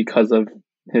 because of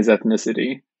his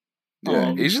ethnicity.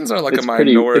 Yeah, Asians are like a It's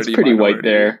minority. pretty white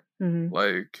there. Mhm.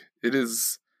 Like it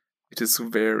is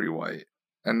very white.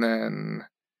 And then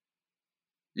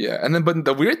but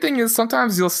the weird thing is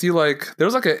sometimes you'll see like there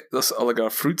was like a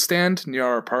fruit stand near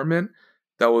our apartment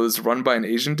that was run by an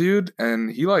Asian dude,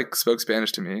 and he like spoke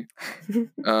Spanish to me.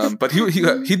 But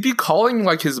he'd be calling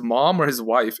like his mom or his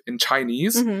wife in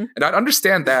Chinese, Mhm. and I'd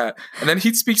understand that. And then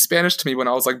he'd speak Spanish to me when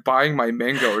I was like buying my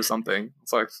mango or something.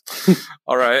 It's like,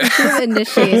 all right. Should have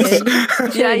initiated.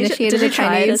 Yeah, you initiated did you the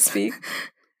try to Chinese. speak?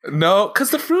 No, because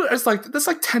the fruit is like there's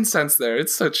like 10 cents there.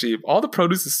 It's so cheap. All the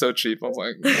produce is so cheap. I was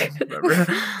like, whatever.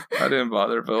 I didn't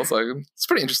bother, but I was like, it's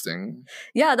pretty interesting.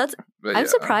 Yeah, But I'm yeah.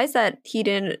 surprised that he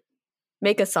didn't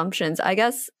make assumptions. I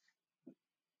guess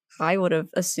I would have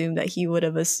assumed that he would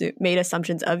have made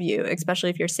assumptions of you, especially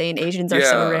if you're saying Asians are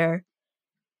so Yeah. rare.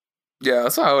 Yeah,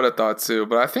 that's what I would have thought too.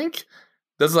 But I think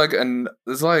there's like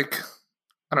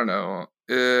I don't know.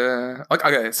 Like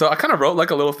okay, so I kind of wrote like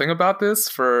a little thing about this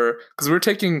because we were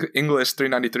taking English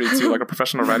 393 too, like a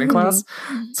professional writing class.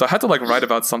 So I had to like write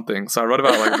about something. So I wrote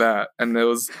about like that, and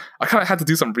I kind of had to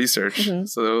do some research. Mhm.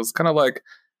 So it was kind of like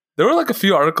there were like a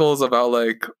few articles about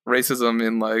like racism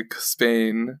in like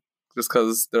Spain, just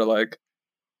because they're like,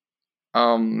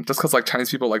 just because like Chinese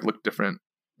people like look different,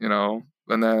 you know.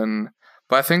 And then,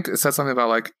 but I think it said something about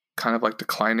like kind of like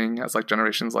declining as like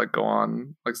generations like go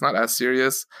on. Like it's not as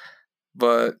serious.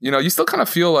 But you know, you still kind of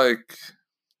feel like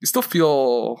you still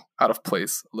feel out of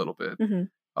place a little bit. Mhm.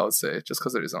 I would say just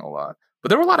because there isn't a lot. But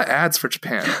there were a lot of ads for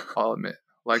Japan. I'll admit,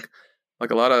 like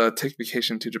a lot of take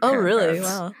vacation to Japan. Oh, really? ads.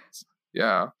 Wow.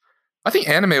 Yeah, I think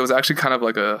anime was actually kind of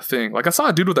like a thing. Like I saw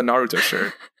a dude with a Naruto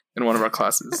shirt in one of our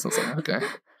classes. I was like, okay,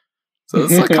 so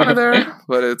it's like kind of there,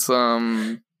 but it's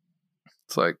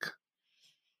like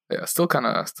yeah, still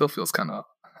feels kind of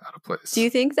out of place. Do you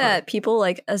think that people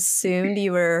like assumed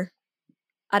you were?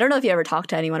 I don't know if you ever talked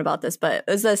to anyone about this, but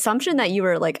was the assumption that you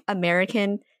were like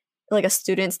American, like a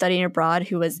student studying abroad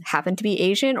who happened to be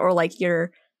Asian, or like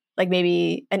you're like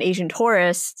maybe an Asian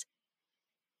tourist?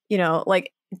 You know,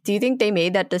 like do you think they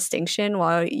made that distinction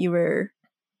while you were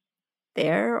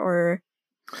there, or?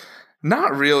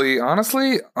 Not really,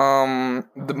 honestly.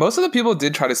 Most of the people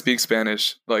did try to speak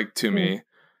Spanish, like to me,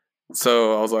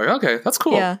 so I was like, okay, that's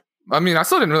cool. Yeah. I mean, I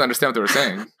still didn't really understand what they were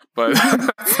saying, but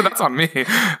so that's on me.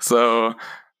 So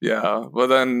yeah, but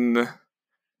then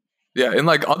yeah, in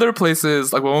like other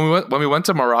places, like when we went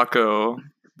to Morocco,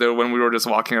 when we were just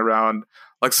walking around,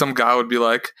 like some guy would be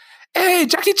like, "Hey,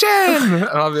 Jackie Chan," and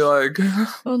I'll be like,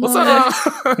 Oh, "What's no.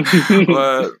 up?"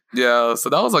 But yeah, so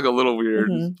that was like a little weird.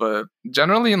 Mhm. But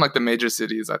generally, in like the major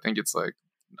cities, I think it's like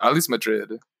at least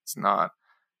Madrid, it's not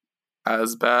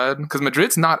as bad because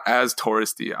Madrid's not as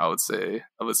touristy, I would say,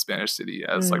 of a Spanish city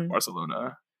as like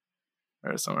Barcelona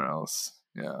or somewhere else.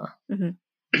 Yeah.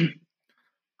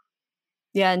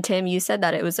 Yeah, and Tim, you said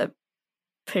that it was a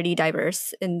pretty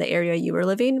diverse in the area you were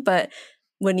living, but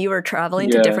when you were traveling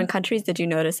to Yeah. different countries, did you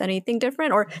notice anything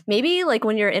different? Or maybe like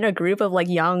when you're in a group of like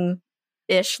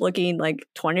young-ish looking like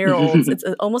 20-year-olds, it's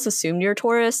almost assumed you're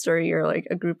tourists or you're like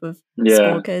a group of Yeah.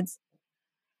 school kids.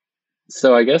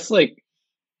 So I guess like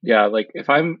yeah, like if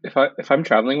I'm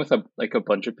traveling with a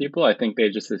bunch of people, I think they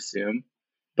just assume.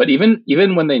 But even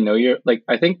when they know you're like,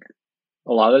 I think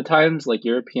a lot of the times like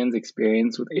Europeans'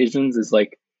 experience with Asians is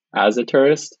like as a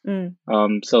tourist.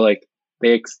 So like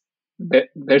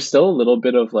there's still a little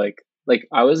bit of like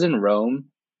I was in Rome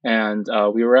and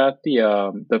we were at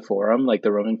the forum, like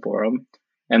the Roman Forum,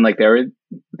 and like there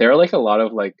are like a lot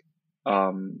of like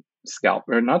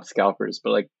not scalpers,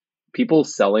 but like people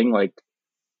selling like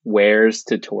wares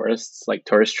to tourists, like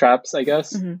tourist traps, I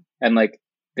guess. And like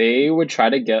they would try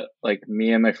to get like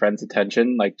me and my friends'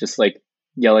 attention, like just like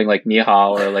yelling like ni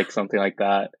hao or like something like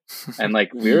that. And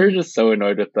like we were just so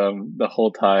annoyed with them the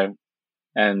whole time.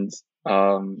 And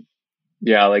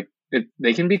yeah, like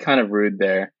they can be kind of rude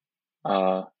there.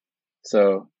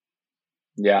 So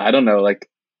yeah, I don't know, like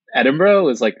Edinburgh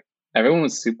was like everyone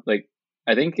was super, like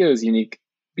I think it was unique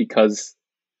because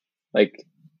like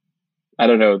I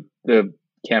don't know, the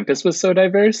campus was so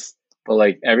diverse, but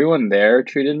like everyone there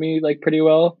treated me like pretty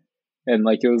well, and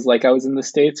like it was like I was in the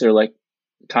States or like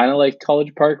kind of like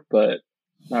College Park, but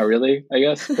not really, I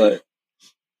guess. But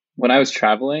when I was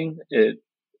traveling,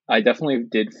 I definitely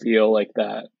did feel like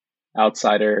that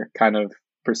outsider kind of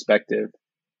perspective.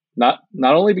 Not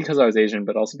only because I was Asian,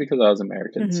 but also because I was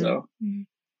American. So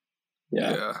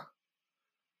Yeah.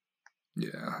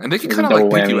 And they can It was a kind of like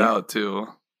double pick you whammy. out too.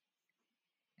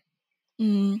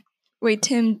 Wait,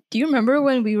 Tim, do you remember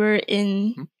when we were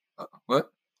in... What?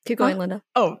 Keep going, Linda.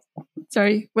 Oh,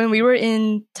 sorry. When we were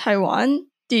in Taiwan,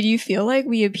 did you feel like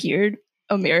we appeared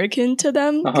American to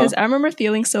them? Because I remember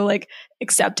feeling so like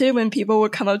accepted when people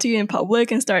would come up to you in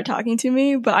public and start talking to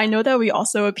me. But I know that we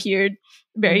also appeared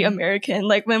very American.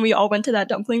 Like when we all went to that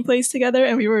dumpling place together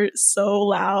and we were so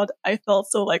loud, I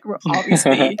felt so like we're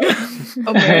obviously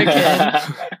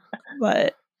American.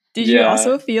 But did you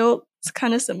also feel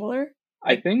kind of similar?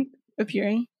 I think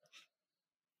appearing.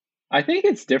 I think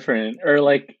it's different, or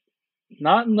like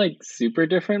not like super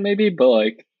different maybe, but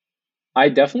like I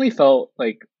definitely felt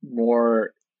like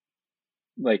more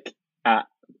like at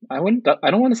I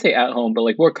don't want to say at home, but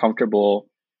like more comfortable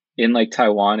in like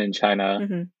Taiwan and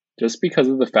China, just because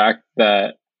of the fact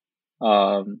that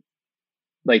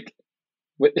like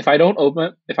if I don't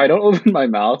open my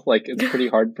mouth, like it's pretty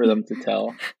hard for them to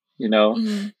tell, you know.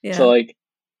 So like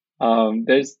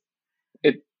there's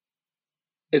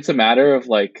it's a matter of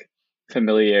like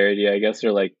familiarity, I guess,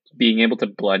 or like being able to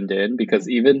blend in, because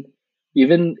even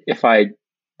if I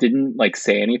didn't like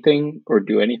say anything or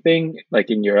do anything like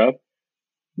in Europe,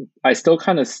 I still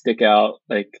kind of stick out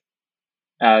like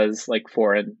as like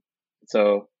foreign.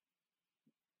 So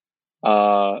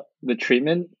the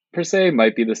treatment per se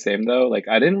might be the same though. Like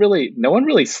no one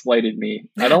really slighted me.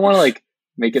 I don't want to like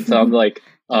make it sound like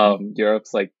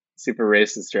Europe's like super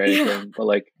racist or anything, but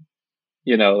like,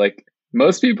 you know, like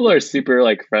most people are super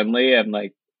like friendly, and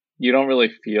like you don't really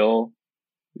feel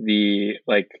the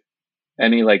like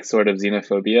any like sort of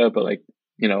xenophobia, but like,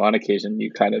 you know, on occasion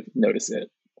you kind of notice it.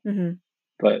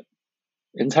 But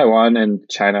in Taiwan and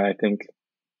China, I think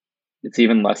it's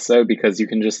even less so, because you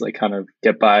can just like kind of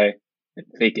get by and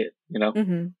fake it, you know?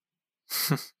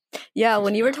 Yeah,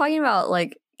 when you were talking about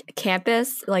like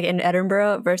campus, like in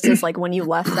Edinburgh versus like when you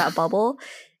left that bubble,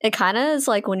 it kind of is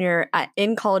like when you're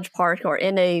in College Park or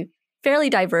in a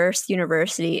fairly diverse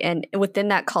university, and within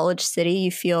that college city, you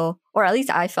feel, or at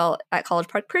least I felt at College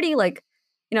Park, pretty like,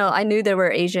 you know, I knew there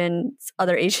were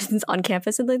other Asians on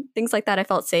campus and things like that. I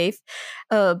felt safe.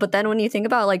 But then when you think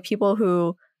about like people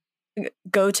who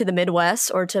go to the Midwest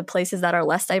or to places that are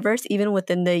less diverse, even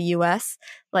within the US,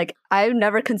 like I've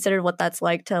never considered what that's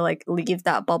like to like leave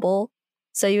that bubble.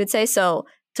 So you would say, so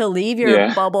to leave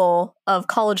your bubble of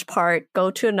College Park,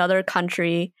 go to another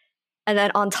country, and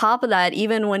then on top of that,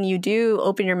 even when you do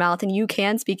open your mouth and you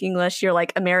can speak English, you're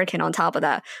like American on top of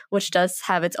that, which does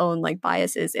have its own like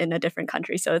biases in a different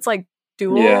country. So it's like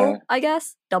dual, I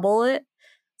guess, double it.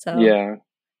 So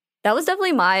that was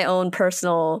definitely my own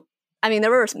personal, I mean, there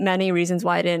were many reasons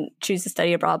why I didn't choose to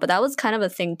study abroad, but that was kind of a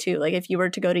thing too. Like if you were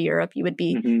to go to Europe, you would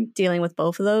be dealing with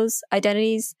both of those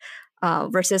identities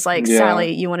versus like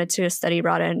Sally, you wanted to study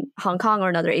abroad in Hong Kong or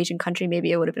another Asian country.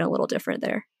 Maybe it would have been a little different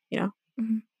there, you know?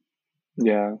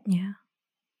 Yeah.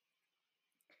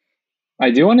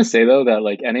 I do want to say though that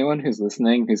like anyone who's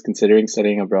listening who's considering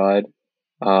studying abroad,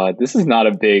 this is not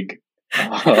a big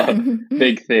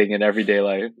thing in everyday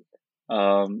life.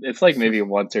 It's like maybe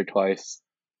once or twice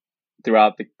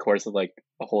throughout the course of like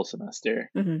a whole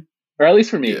semester, or at least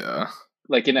for me.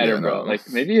 Like in Edinburgh, like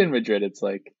maybe in Madrid, it's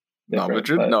like different,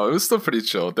 Madrid. No, it was still pretty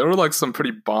chill. There were like some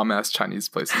pretty bomb ass Chinese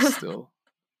places still.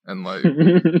 And like, we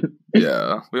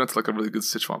went to like a really good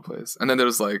Sichuan place. And then there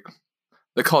was like,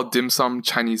 they call it dim sum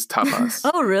Chinese tapas.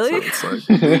 Oh, really? So it's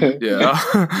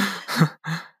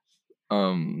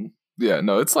like,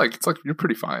 no, it's like you're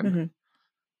pretty fine.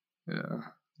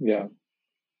 Yeah.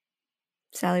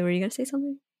 Sally, were you gonna say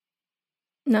something?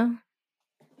 No.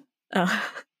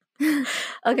 Oh.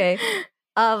 Okay.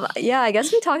 I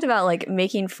guess we talked about like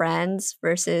making friends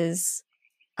versus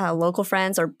local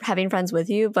friends or having friends with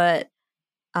you, but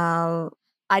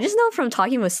I just know from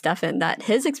talking with Stefan that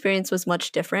his experience was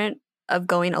much different of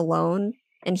going alone,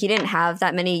 and he didn't have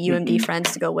that many UMD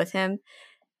friends to go with him.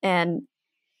 And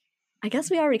I guess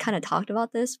we already kind of talked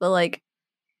about this, but like,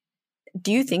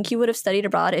 do you think you would have studied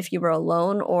abroad if you were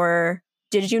alone, or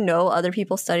did you know other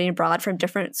people studying abroad from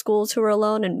different schools who were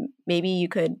alone, and maybe you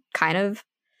could kind of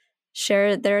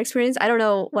share their experience? I don't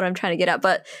know what I'm trying to get at,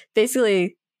 but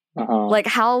basically, like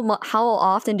how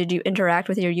often did you interact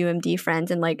with your UMD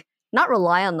friends and like not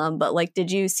rely on them, but like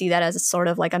did you see that as a sort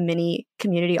of like a mini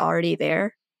community already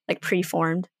there, like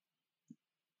pre-formed?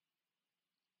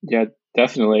 Yeah,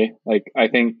 definitely. Like I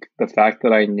think the fact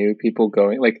that I knew people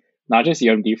going, like not just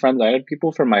UMD friends, I had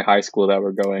people from my high school that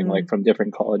were going like from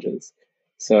different colleges.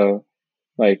 So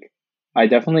like I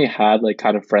definitely had like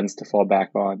kind of friends to fall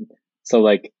back on. So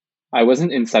like I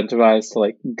wasn't incentivized to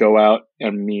like go out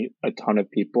and meet a ton of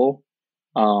people.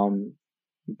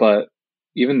 But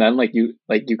even then, like you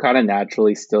kind of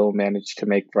naturally still manage to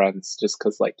make friends just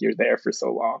because like you're there for so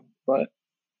long. But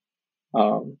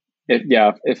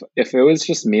if it was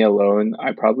just me alone,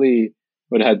 I probably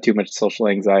would have had too much social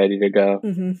anxiety to go.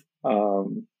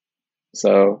 Mm-hmm.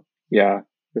 So yeah,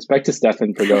 respect to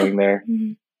Stefan for going there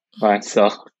by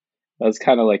himself. That was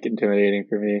kind of like intimidating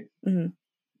for me. Mm-hmm.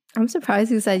 I'm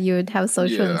surprised you said you would have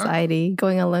social Yeah. anxiety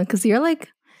going alone because you're like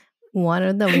one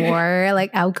of the more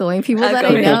like outgoing people that I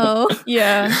Outgoing. know.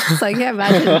 Yeah. So I can't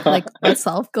imagine like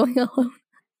myself going alone.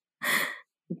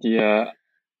 Yeah,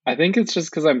 I think it's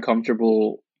just because I'm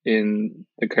comfortable in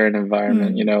the current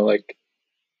environment, you know, like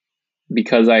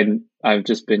because I've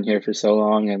just been here for so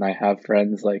long and I have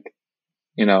friends, like,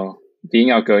 you know,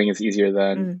 being outgoing is easier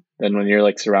than when you're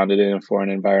like surrounded in a foreign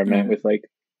environment with like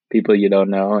people you don't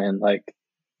know and like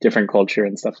different culture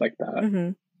and stuff like that.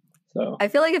 Mm-hmm. So I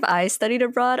feel like if I studied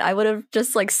abroad, I would have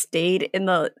just like stayed in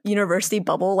the university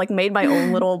bubble, like made my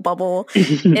own little bubble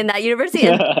in that university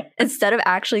instead of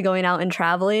actually going out and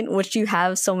traveling, which you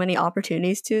have so many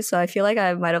opportunities to. So I feel like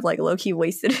I might have like low-key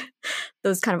wasted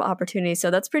those kind of opportunities. So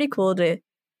that's pretty cool to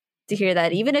hear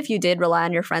that even if you did rely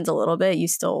on your friends a little bit, you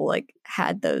still like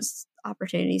had those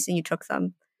opportunities and you took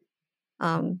them.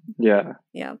 Yeah.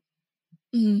 Yeah.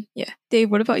 Yeah.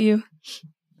 Dave, what about you?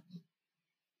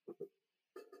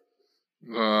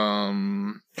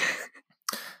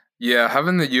 Yeah,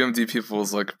 having the UMD people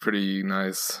is like pretty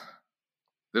nice.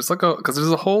 There's like because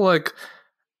there's a whole like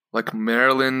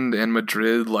Maryland and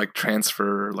Madrid like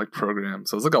transfer like program.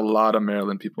 So it's like a lot of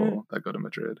Maryland people that go to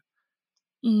Madrid.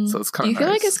 So it's kind of Do you feel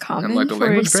like nice. it's common And like the for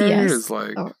language barrier CS? is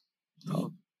like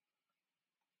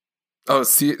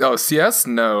CS?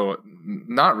 No,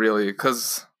 not really.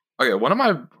 Because one of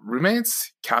my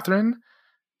roommates, Catherine,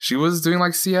 she was doing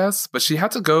like CS, but she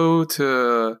had to go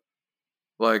to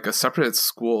like a separate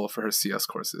school for her CS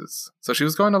courses. So she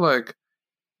was going to like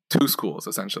 2 schools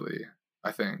essentially,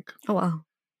 I think. Oh wow.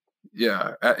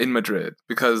 Yeah, in Madrid,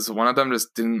 because one of them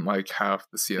just didn't like have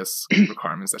the CS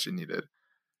requirements that she needed.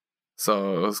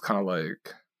 So it was kind of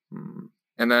like,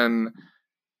 and then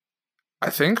I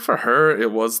think for her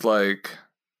it was like,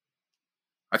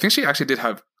 I think she actually did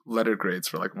have letter grades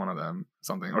for like one of them,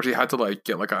 something, or she had to like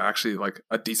get like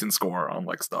a decent score on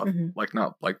like stuff, like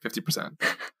not like 50%.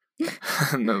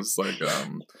 And it was like,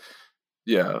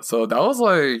 yeah, so that was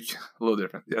like a little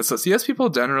different. Yeah, so CS people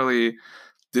generally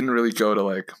didn't really go to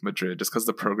like Madrid just because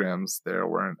the programs there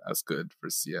weren't as good for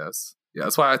CS. Yeah,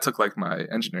 that's why I took like my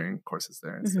engineering courses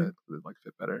there instead. It like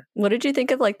fit better. What did you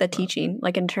think of like the teaching,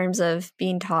 like in terms of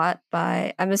being taught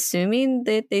by? I'm assuming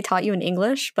they taught you in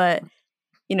English, but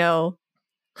you know,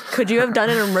 could you have done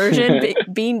an immersion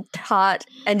being taught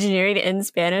engineering in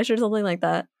Spanish or something like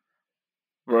that?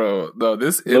 Bro, no,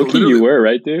 this Low-key you were,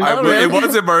 right, dude? It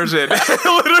was immersion. It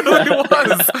literally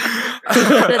was.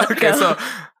 Okay, so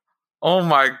oh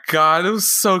my god, it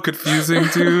was so confusing,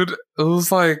 dude. It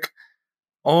was like,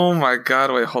 oh my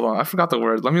god, wait, hold on, I forgot the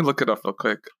word. Let me look it up real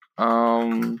quick. It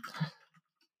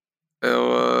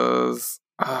was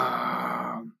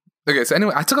okay. So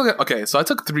anyway, I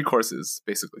took 3 courses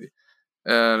basically,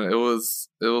 and it was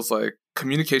like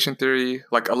communication theory,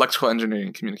 like electrical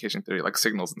engineering, communication theory, like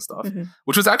signals and stuff,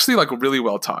 which was actually like really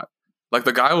well taught. Like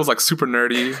the guy was like super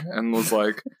nerdy and was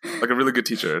like a really good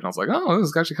teacher, and I was like, oh, this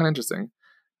is actually kind of interesting.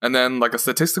 And then like a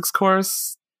statistics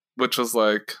course, which was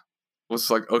like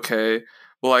okay.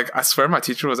 Well, like I swear my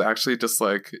teacher was actually just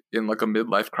like in like a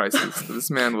midlife crisis.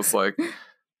 This man was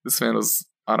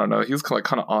I don't know, he was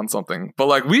kind of on something. But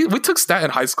like we took stat in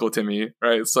high school, Timmy,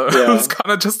 right? So it was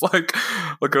kind of just like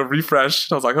a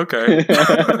refresh. I was like, okay.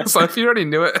 So if you already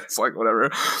knew it, it's like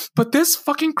whatever. But this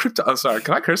fucking crypto, oh sorry,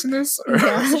 can I curse in this? Or?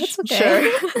 Yeah, that's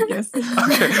okay. Sure. Yes.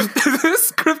 Okay.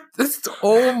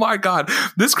 Oh my god.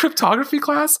 This cryptography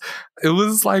class, it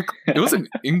was in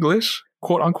English.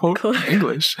 Quote unquote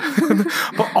English.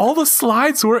 But all the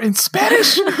slides were in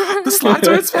Spanish.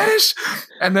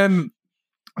 And then,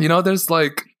 you know, there's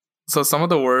like, so some of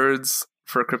the words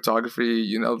for cryptography,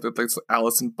 you know, like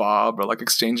Alice and Bob or like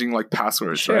exchanging like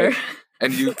passwords, right?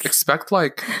 And you expect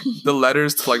like the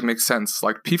letters to like make sense,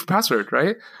 like P for password,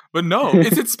 right? But no,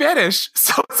 it's in Spanish,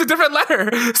 so it's a different letter.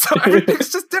 So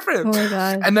everything's just different. Oh my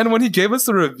god! And then when he gave us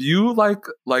the review, like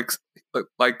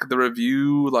the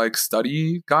review like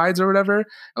study guides or whatever, and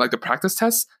like the practice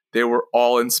tests, they were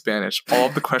all in Spanish. All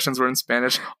of the questions were in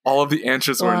Spanish. All of the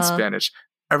answers were in Spanish.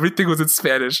 Everything was in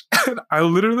Spanish. And I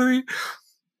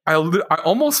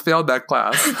almost failed that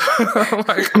class.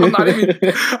 Like, I'm not even,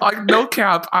 like, no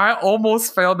cap. I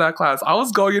almost failed that class. I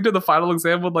was going into the final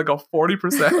exam with like a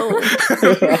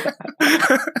 40%.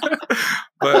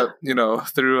 But, you know,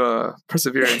 through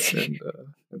perseverance and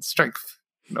strength,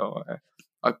 you know,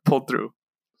 I pulled through.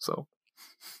 So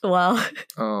Wow.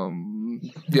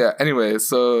 yeah. Anyway,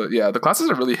 so yeah, the classes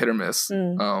are really hit or miss.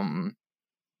 Mm.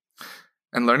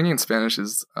 And learning in Spanish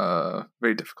is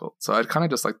very difficult. So I kind of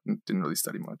just like didn't really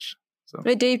study much. So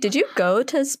Wait, Dave, did you go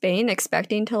to Spain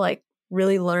expecting to like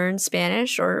really learn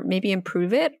Spanish or maybe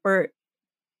improve it, or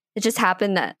it just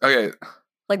happened that okay,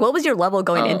 like what was your level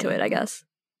going into it? I guess.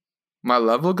 my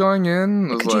level going in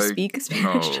was Could like you speak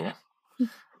Spanish? no.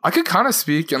 I could kind of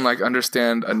speak and like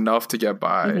understand enough to get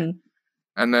by. Mhm.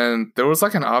 And then there was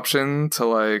like an option to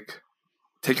like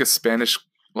take a Spanish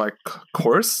like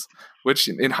course, which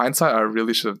in hindsight I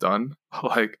really should have done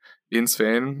like in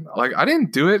Spain. Like I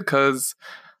didn't do it because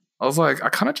I was like, I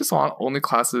kind of just want only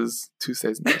classes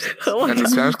Tuesdays and Thursdays. Oh my And the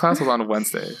God. Spanish class was on a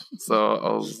Wednesday.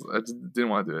 So I just didn't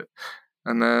want to do it.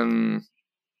 And then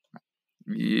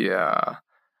yeah.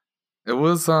 It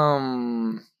was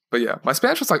but yeah, my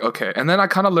Spanish was like okay. And then I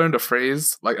kind of learned a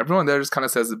phrase, like everyone there just kind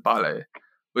of says vale,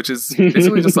 which is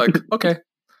basically just like okay.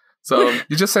 So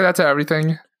you just say that to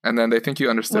everything and then they think you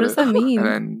understood What does it. that mean? And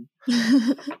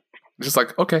then just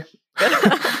like okay.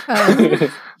 Oh.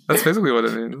 That's basically what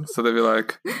it means. So they'd be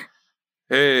like,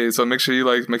 hey, so make sure you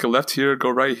like make a left here, go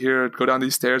right here, go down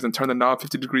these stairs and turn the knob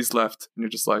 50 degrees left. And you're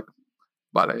just like,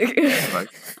 vale. Like,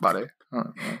 vale.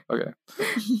 Okay.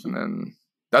 And then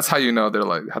that's how you know they're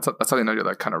like, that's how they know you're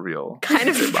like kind of real. Kind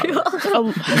of Say vale.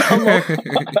 real.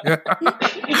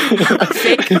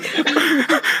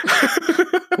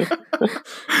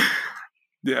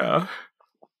 Yeah.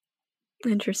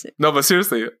 Interesting. No, but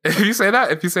seriously, if you say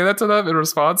that to them in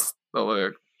response, they're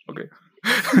like, okay.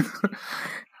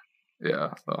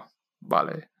 Yeah, so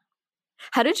vale.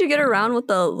 How did you get around with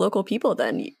the local people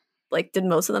then? Like, did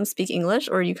most of them speak English,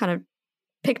 or you kind of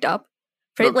picked up?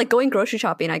 For, Look- like going grocery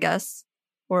shopping, I guess,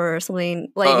 or something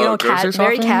like grocery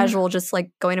very shopping? casual, just like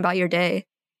going about your day.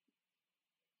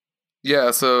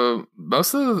 Yeah, so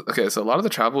so a lot of the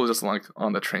travel was just like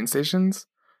on the train stations.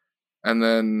 And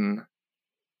then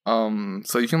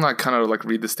so you can like kind of like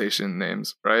read the station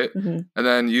names, right? Mhm. And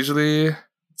then usually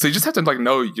so you just have to like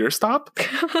know your stop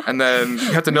and then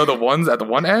you have to know the ones at the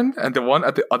one end and the one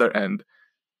at the other end.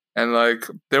 And like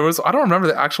there was I don't remember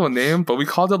the actual name, but we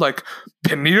called it like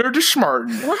Pinir de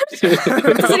Schmarten. What?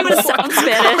 It doesn't even sound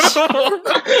Spanish.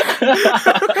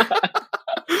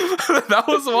 That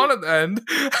was one at the end,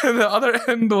 and the other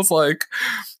end was like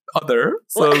other.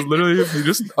 So What? literally, you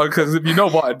just because if you know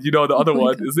one, you know the other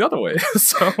one is the other way.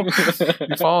 So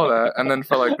you follow that, and then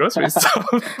for like grocery stuff,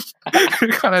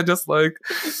 you're kind of just like,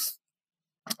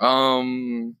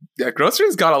 yeah,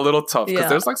 groceries got a little tough because Yeah.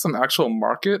 there's like some actual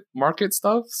market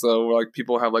stuff. So where, like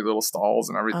people have like little stalls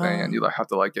and everything, and you like have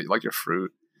to like get like your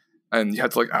fruit. And you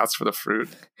had to like ask for the fruit.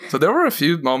 So there were a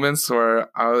few moments where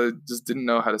I just didn't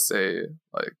know how to say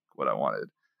like what I wanted.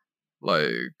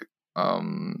 Like,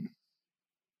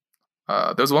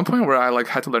 there was one point where I like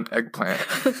had to learn eggplant,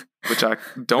 which I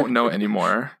don't know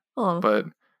anymore. Oh, But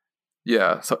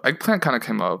yeah, so eggplant kind of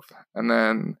came up, and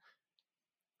then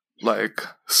like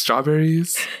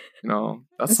strawberries. You know,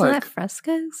 that's Isn't like that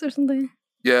frescas or something?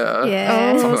 yeah,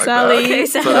 Yeah. something Oh, like Sally. that. Okay,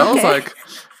 So that was okay. like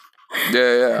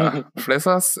yeah,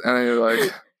 fresas, and then you're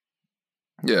like,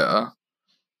 yeah.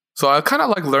 So I kind of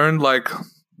like learned like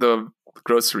the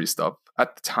grocery stuff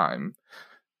at the time.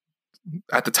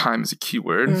 At the time is a key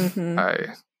word. Mhm.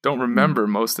 I don't remember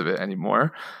most of it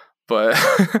anymore, but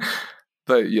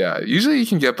but yeah, usually you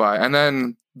can get by. And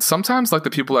then sometimes like the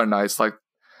people are nice, like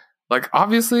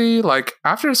obviously like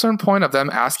after a certain point of them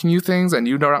asking you things and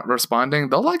you not responding,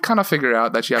 they'll like kind of figure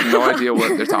out that you have no idea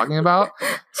what they're talking about.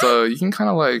 So you can kind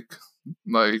of like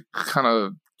kind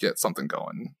of get something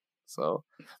going. So,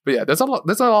 but yeah, there's a lot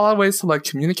of ways to like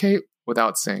communicate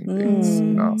without saying things. You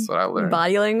know, that's what I learned.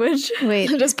 body language. Wait,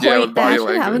 Just Yeah, point with that body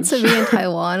actually happened to language. me in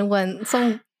Taiwan when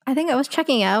I think I was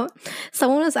checking out.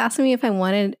 Someone was asking me if I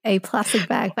wanted a plastic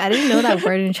bag, but I didn't know that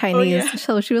word in Chinese. yeah.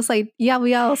 So she was like, "Yeah,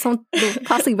 we have some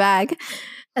plastic bag,"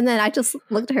 and then I just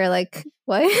looked at her like,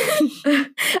 "What?"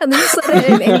 And then she said it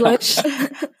in English,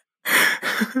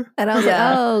 and I was Yeah.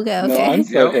 like, "Oh, okay, No, okay." I'm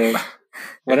so Yep. him.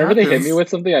 Whenever they hit me happens. with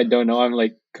something I don't know, I'm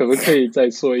like, 可不可以再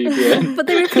说一遍? But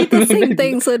they repeat the same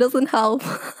thing, so it doesn't help.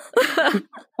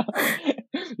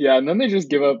 Yeah, and then they just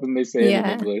give up and they say Yeah.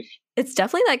 it in English. It's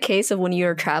definitely that case of when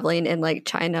you're traveling in like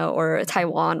China or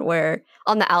Taiwan, where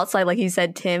on the outside, like you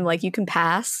said, Tim, like you can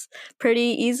pass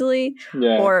pretty easily,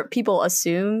 Yeah. or people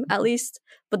assume at least.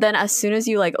 But then as soon as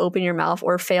you like open your mouth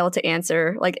or fail to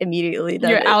answer, like immediately, then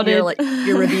You're outed. You're, like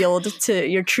you're revealed to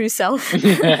your true self.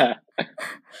 Yeah.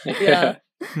 Yeah.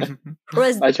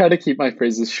 Whereas, I try to keep my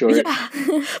phrases short.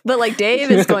 yeah. But like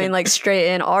Dave is going like straight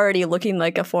in, already looking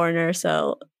like a foreigner.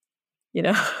 So, you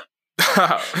know,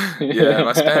 Yeah,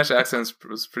 my Spanish accent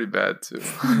was pretty bad too.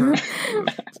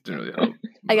 It didn't really help.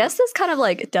 I guess this kind of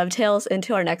like dovetails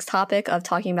into our next topic of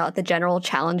talking about the general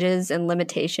challenges and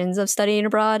limitations of studying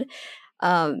abroad.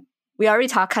 We already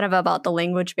talked kind of about the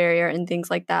language barrier and things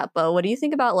like that, but what do you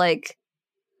think about like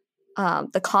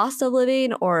the cost of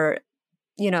living or,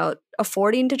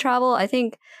 affording to travel? I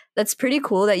think that's pretty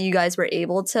cool that you guys were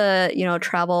able to,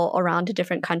 travel around to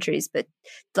different countries. But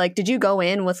like, did you go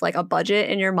in with like a budget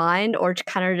in your mind or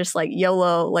kind of just like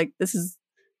YOLO, like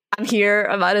I'm here,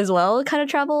 I might as well kind of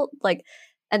travel? Like,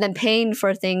 and then paying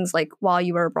for things like while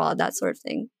you were abroad, that sort of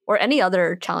thing, or any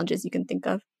other challenges you can think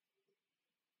of?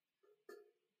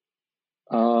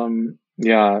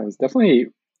 Yeah, it's definitely,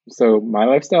 so my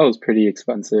lifestyle is pretty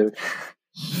expensive.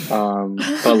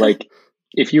 But like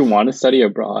if you want to study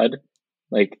abroad,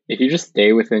 like if you just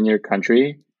stay within your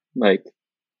country, like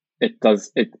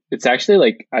it's actually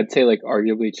like I'd say like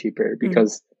arguably cheaper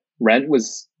because rent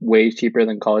was way cheaper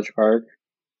than College Park.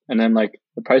 And then like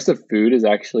the price of food is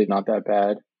actually not that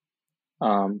bad.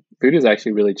 Food is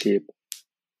actually really cheap.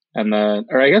 And then,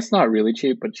 or I guess not really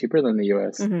cheap, but cheaper than the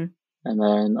US. And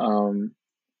then,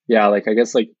 yeah, like I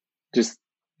guess like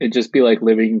it'd just be like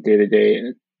living day to day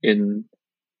in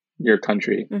your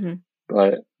country.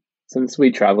 But since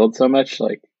we traveled so much,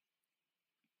 like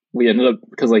we ended up,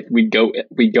 because like we'd go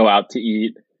out to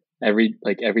eat every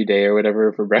day or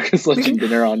whatever for breakfast, lunch, and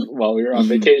dinner while we were on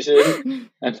vacation.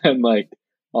 And then like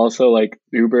also like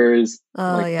Ubers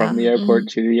from the airport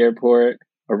to the airport,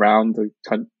 around the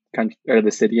country or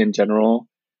the city in general,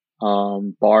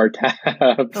 bar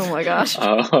tabs. Oh my gosh.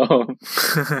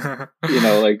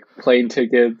 Like plane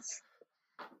tickets.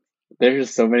 There's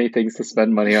just so many things to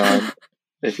spend money on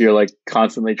if you're like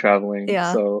constantly traveling.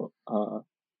 Yeah. So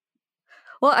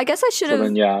well, I guess I should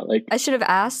have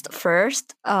asked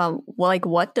first, like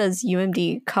what does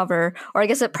UMD cover? Or I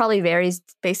guess it probably varies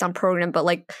based on program, but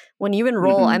like when you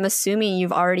enroll, I'm assuming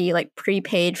you've already like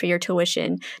prepaid for your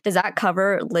tuition. Does that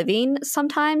cover living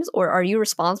sometimes, or are you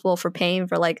responsible for paying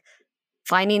for like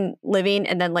finding living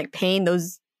and then like paying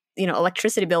those,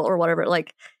 electricity bill or whatever?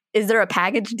 Like, is there a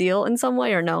package deal in some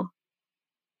way or no?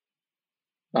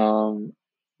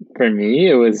 For me,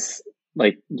 it was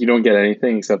like you don't get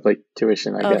anything except like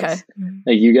tuition, I guess.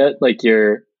 Like you get like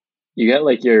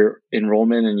your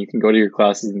enrollment and you can go to your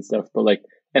classes and stuff, but like,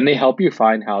 and they help you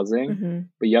find housing,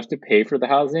 but you have to pay for the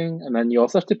housing, and then you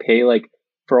also have to pay like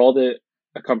for all the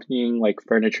accompanying like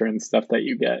furniture and stuff that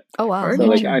you get. Oh wow. So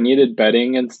like I needed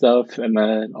bedding and stuff, and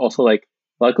then also like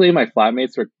luckily my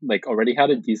flatmates were like already had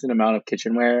a decent amount of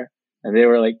kitchenware, and they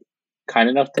were like kind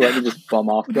enough to let me just bum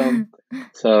off them.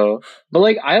 So, but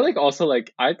like I like also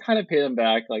like I'd kind of pay them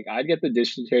back. Like I'd get the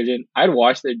dish detergent, I'd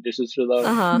wash their dishes for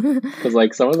them because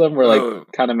like some of them were like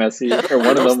kind of messy, or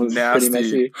one of them was nasty. pretty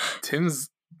messy. Tim's,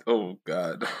 oh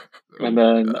god. And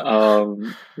then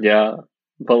yeah,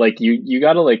 but like you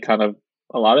gotta like kind of,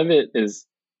 a lot of it is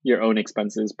your own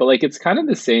expenses, but like it's kind of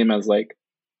the same as like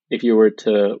if you were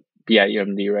to be at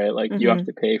UMD, right? Like you have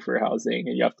to pay for housing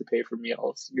and you have to pay for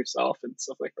meals yourself and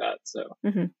stuff like that. So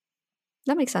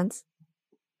that makes sense.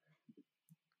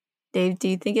 Dave, do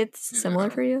you think it's similar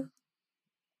for you?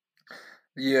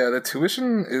 Yeah, the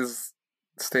tuition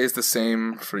stays the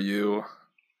same for you.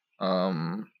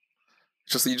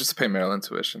 Just you just pay Maryland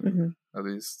tuition at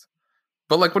least.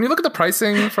 But like when you look at the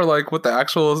pricing for like what the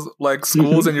actual like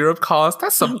schools in Europe cost,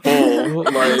 that's some bull.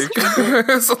 Like they're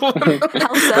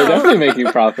definitely making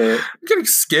profit. I'm getting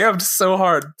scammed so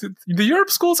hard. The Europe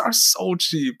schools are so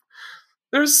cheap.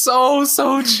 They're so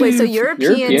cheap. Wait, so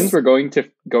Europeans were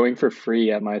going for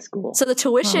free at my school. So the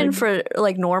tuition for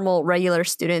like normal regular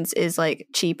students is like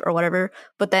cheap or whatever,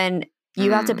 but then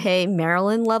you have to pay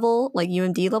Maryland level, like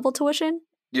UMD level tuition?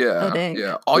 Yeah,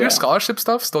 yeah. All your scholarship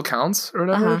stuff still counts or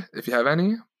whatever if you have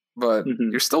any, but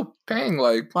you're still paying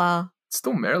like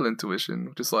still Maryland tuition,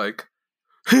 which is like,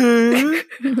 but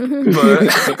I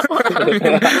mean,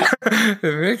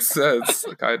 it makes sense,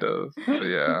 kind of. But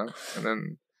yeah, and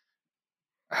then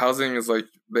housing is like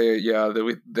they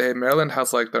Maryland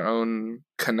has like their own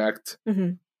Connect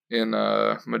in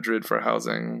Madrid for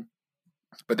housing,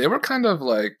 but they were kind of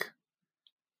like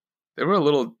they were a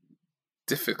little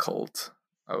difficult,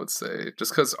 I would say,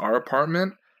 just because our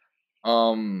apartment,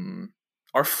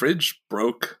 our fridge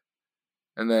broke,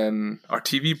 and then our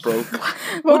TV broke.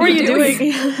 What were you doing?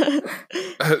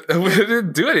 We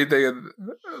didn't do anything.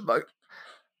 Like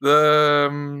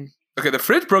the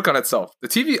fridge broke on itself. The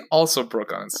TV also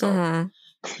broke on itself,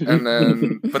 and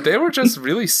then but they were just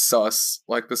really sus.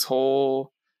 Like that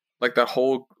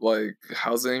whole like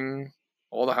housing,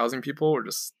 all the housing people were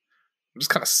just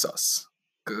kind of sus.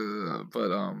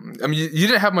 But I mean, you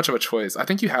didn't have much of a choice. I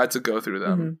think you had to go through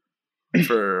them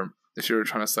for if you were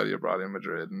trying to study abroad in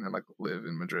Madrid and like live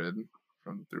in Madrid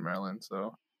through Maryland.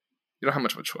 So you don't have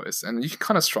much of a choice, and you can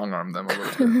kind of strong arm them a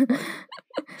little bit. Like,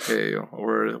 hey,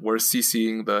 we're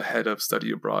CCing the head of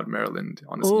study abroad Maryland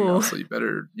on his email, so you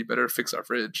better fix our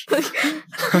fridge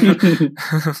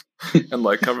and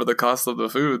like cover the cost of the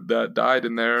food that died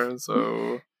in there.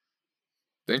 So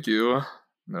thank you. And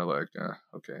they're like,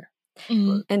 okay.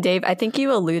 Mm. And Dave, I think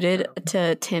you alluded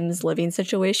to Tim's living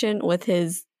situation with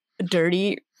his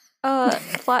dirty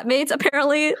flatmates,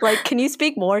 apparently. Like, can you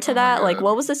speak more to that? Like,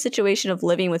 what was the situation of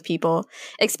living with people,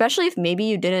 especially if maybe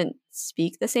you didn't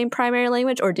speak the same primary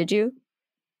language, or did you?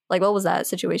 Like, what was that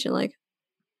situation like?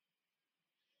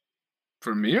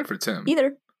 For me or for Tim?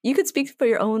 Either. You could speak for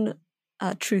your own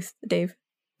truth, Dave.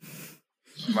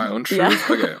 My own truth?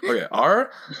 Yeah. Okay.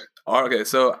 Okay,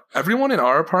 so everyone in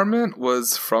our apartment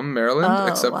was from Maryland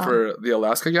except for the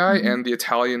Alaska guy and the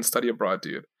Italian study abroad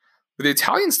dude. But the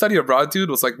Italian study abroad dude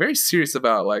was like very serious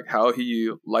about like how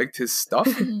he liked his stuff.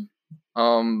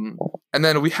 And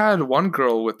then we had one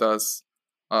girl with us.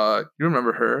 You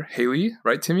remember her, Haley,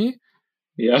 right, Timmy?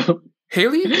 Yeah.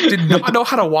 Haley did not know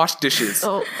how to wash dishes.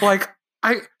 Oh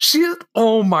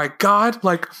my god,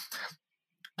 like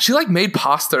she like made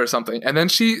pasta or something, and then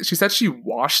she said she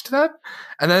washed that,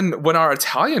 and then when our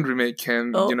Italian roommate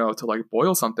came, to like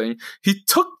boil something, he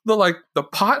took the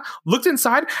pot, looked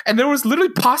inside, and there was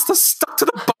literally pasta stuck to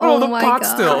the bottom of the pot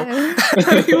still.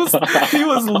 And he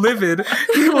was livid.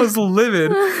 He was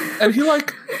livid, and he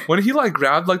like when he like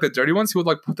grabbed like the dirty ones, he would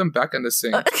like put them back in the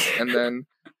sink, and then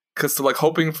because to like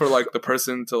hoping for like the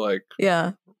person to like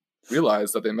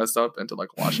realize that they messed up and to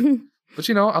like wash it. But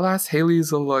alas,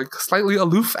 Haley's like slightly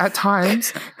aloof at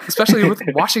times, especially with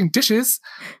washing dishes.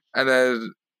 And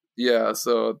then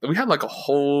so we had like a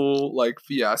whole like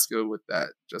fiasco with that.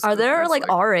 Are there like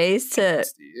RAs to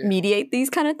mediate these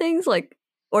kind of things, like,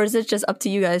 or is it just up to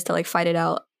you guys to like fight it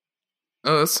out?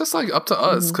 No, it's just like up to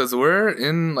us because we're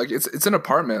in like it's an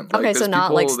apartment. Like, okay, so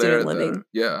not like student living.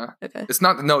 Okay, it's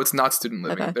not student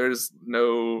living. Okay. There's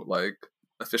no like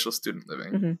official student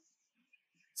living. Mm-hmm.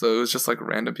 So it was just like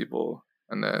random people,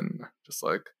 and then just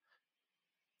like,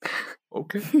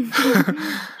 okay.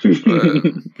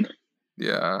 But,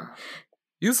 yeah.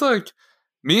 He was like,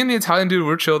 me and the Italian dude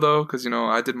were chill though, because,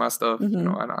 I did my stuff. Mm-hmm.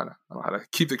 I know how to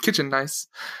keep the kitchen nice.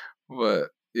 But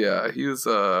yeah, he was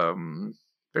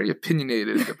very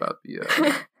opinionated about the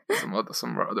some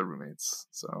of our other roommates.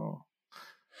 So,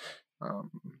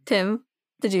 Tim,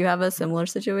 did you have a similar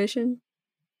situation?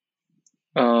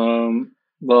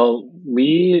 Well,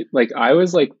 I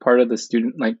was like part of the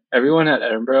student, like everyone at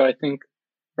Edinburgh, I think,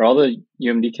 or all the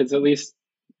UMD kids at least,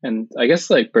 and I guess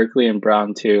like Berkeley and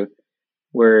Brown too,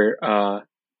 were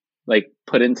like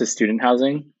put into student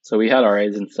housing. So we had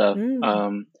RAs and stuff.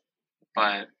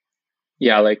 But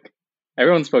yeah, like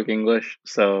everyone spoke English,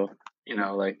 so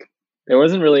like there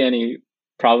wasn't really any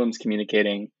problems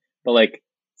communicating. But like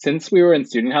since we were in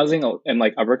student housing and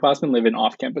like upperclassmen live in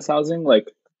off-campus housing, like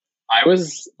I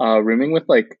was rooming with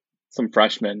like some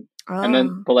freshmen, and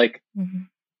then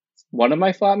one of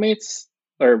my flatmates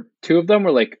or two of them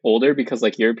were like older because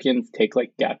like Europeans take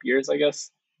like gap years, I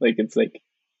guess. Like it's like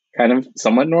kind of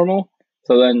somewhat normal.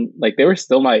 So then like they were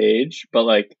still my age, but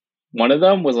like one of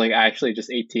them was like actually just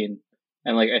 18,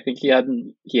 and like I think he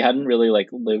hadn't really like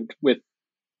lived with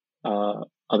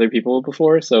other people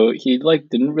before, so he like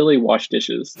didn't really wash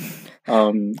dishes.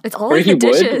 It's always the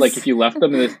dishes. Would, like if you left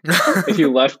them in the if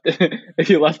you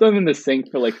left them in the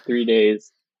sink for like 3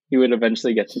 days, he would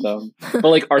eventually get to them. But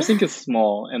like our sink is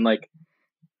small, and like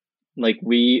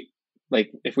we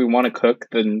like if we want to cook,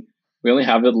 then we only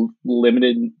have a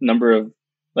limited number of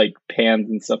like pans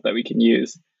and stuff that we can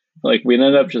use. Like we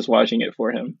ended up just washing it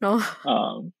for him.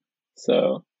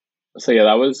 So yeah,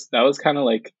 that was kind of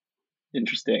like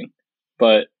interesting.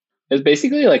 But it's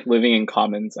basically like living in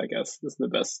commons, I guess, is the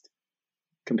best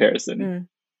comparison.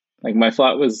 Like my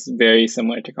flat was very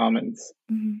similar to commons,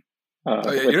 with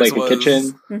like a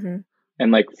kitchen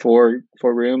and like four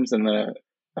rooms and a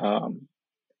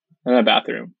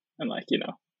bathroom, and like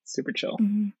super chill.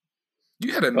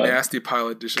 You had a nasty pile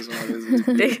of dishes when I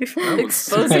visited. Dave,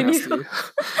 exposing you.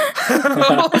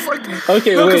 I was like,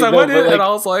 okay, because I went in and I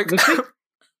was like.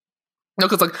 No,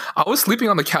 because like I was sleeping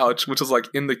on the couch, which was like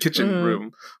in the kitchen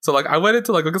room. So like I went in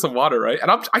to like go get some water, right?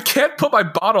 And I can't put my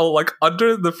bottle like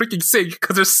under the freaking sink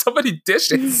because there's so many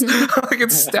dishes. Like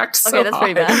it's stacked so that's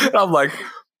high. pretty bad. And I'm like,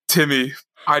 Timmy,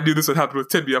 I knew this would happen with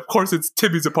Timmy. Of course, it's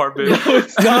Timmy's apartment. No,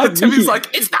 it's not Timmy's me.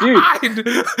 like, it's not Dude. mine.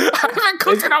 I haven't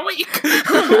cooked in a week.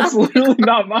 It's literally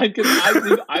not mine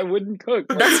because I wouldn't cook.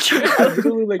 Like, That's true. I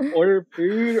literally like order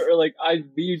food or like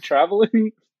I'd be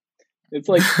traveling. It's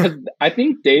like 'cause I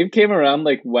think Dave came around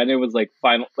like when it was like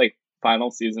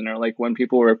final season or like when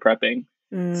people were prepping.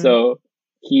 Mm. So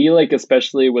he like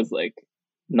especially was like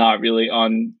not really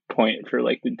on point for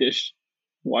like the dish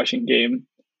washing game.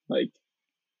 Like,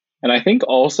 and I think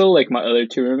also like my other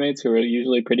two roommates who were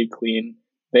usually pretty clean,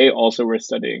 they also were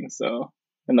studying, so,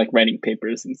 and like writing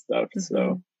papers and stuff.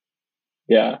 So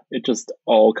yeah, it just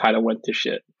all kind of went to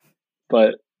shit.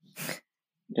 But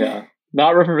yeah,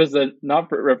 not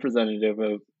representative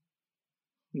of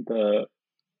the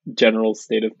general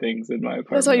state of things in my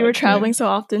apartment. That's why you were I'd say. traveling so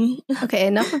often. Okay,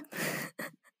 enough.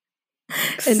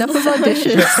 Enough about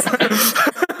dishes.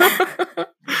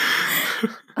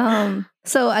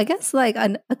 So I guess like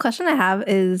a question I have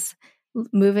is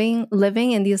living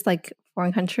in these like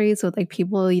foreign countries with like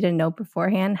people you didn't know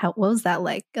beforehand. What was that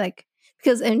like? Like,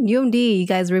 because in UMD you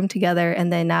guys roomed together,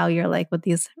 and then now you're like with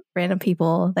these random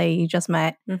people that you just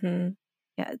met. Mhm.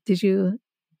 Yeah, did you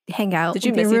hang out? Did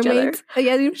you with your miss each other? roommates? Oh,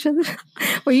 yeah, you miss each other.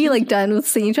 Were you like done with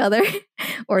seeing each other,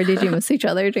 or did you miss each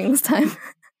other during this time?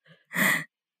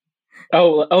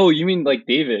 Oh, you mean like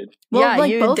David? Well, Yeah,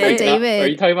 like you both did. for David. Are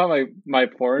you talking about my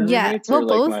foreign Yeah, roommates? well, or,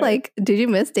 both. my... Like, did you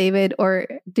miss David, or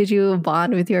did you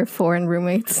bond with your foreign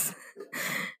roommates?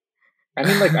 I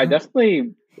mean, like, I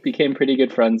definitely became pretty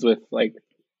good friends with like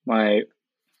my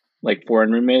like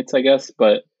foreign roommates, I guess.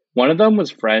 But one of them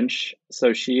was French,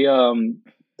 so she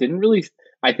didn't really.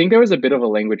 I think there was a bit of a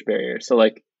language barrier. So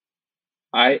like,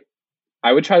 I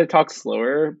would try to talk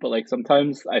slower, but like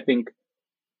sometimes I think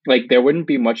like there wouldn't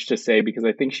be much to say because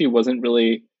I think she wasn't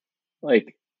really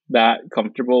like that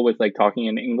comfortable with like talking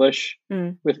in English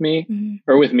with me,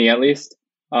 or with me at least.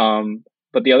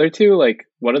 But the other two, like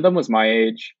one of them was my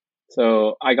age,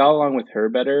 so I got along with her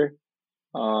better.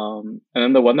 And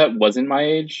then the one that wasn't my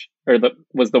age, or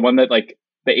was the one that like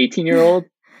the 18-year-old,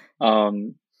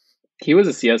 he was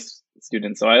a CS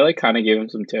student, so I like kind of gave him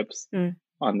some tips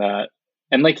on that.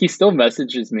 And like he still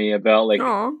messages me about like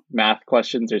Aw. math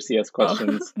questions or CS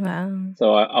questions. Wow.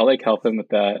 So I'll like help him with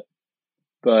that.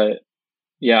 But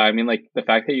yeah, I mean like the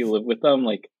fact that you live with them,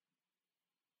 like,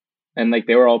 and like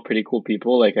they were all pretty cool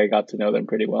people, like I got to know them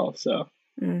pretty well. So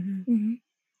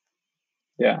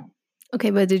yeah. Okay,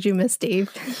 but did you miss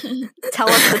Dave? Tell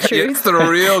us the Yeah, truth. that's the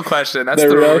real question. That's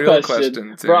the real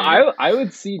question to Bro, me. I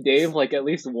would see Dave like at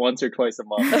least once or twice a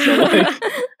month. So like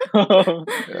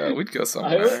Yeah, we'd go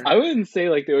somewhere. I wouldn't say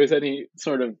like there was any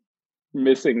sort of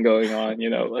missing going on, you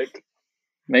know, like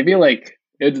maybe like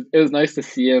it was nice to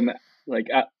see him like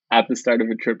at the start of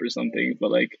a trip or something,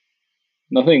 but like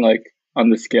nothing like on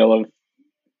the scale of,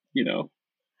 you know,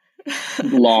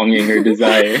 longing or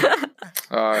desire.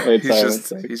 Wait,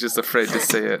 he's just afraid to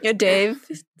say it. Yeah, Dave.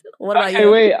 What about Hey,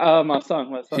 you? wait, my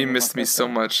song. He missed me so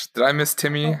much. Did I miss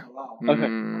Timmy? Okay.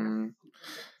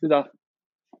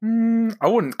 I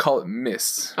wouldn't call it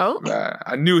miss. Oh.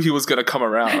 I knew he was gonna come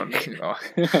around. You know,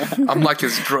 I'm like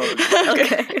his drug.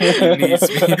 Okay. He needs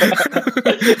me.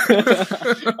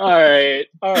 All right.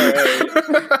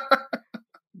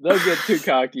 Don't get too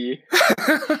cocky.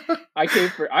 I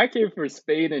came for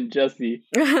Spain and Jesse.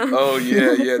 Oh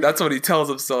yeah. That's what he tells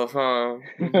himself, huh?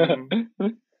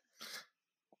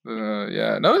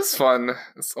 Yeah. No, it's fun.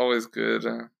 It's always good.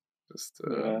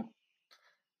 Yeah.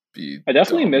 Be. I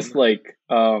definitely dumb. miss like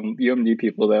UMD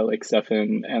people though, like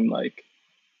Stefan and like,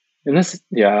 and this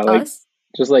like Us?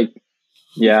 just like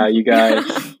you guys.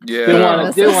 Yeah. Didn't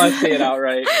want to say it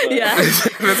outright. But. Yeah.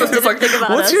 It's like, Think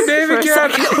about what's us your name for a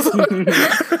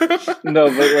again? No,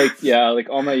 but like like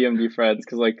all my UMD friends,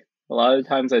 because like a lot of the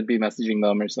times I'd be messaging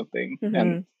them or something,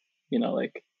 and you know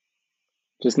like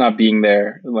just not being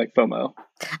there, like FOMO.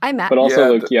 But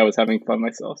also low-key, I was having fun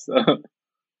myself. So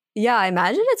yeah, I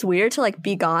imagine it's weird to like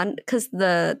be gone because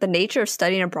the nature of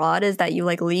studying abroad is that you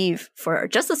like leave for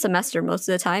just a semester most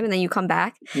of the time, and then you come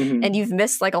back and you've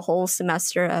missed like a whole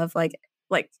semester of like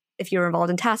if you were involved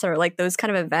in TASA or like those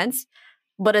kind of events.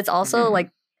 But it's also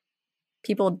like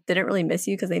people didn't really miss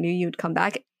you because they knew you'd come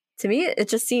back. To me, it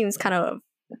just seems kind of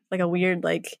like a weird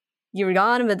like you were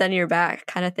gone but then you're back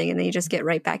kind of thing, and then you just get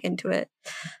right back into it.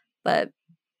 But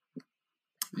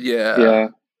yeah.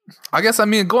 I guess, I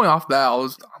mean, going off that, I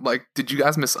was like, did you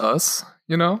guys miss us?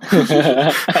 You know?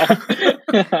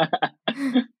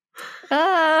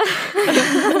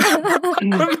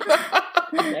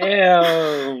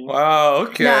 Damn. Wow,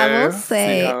 okay. Yeah, I will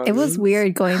say it was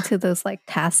weird going to those like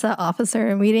TASA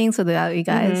officer meetings without you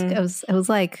guys. It was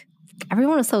like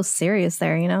everyone was so serious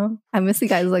there, you know? I miss you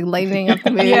guys like lighting up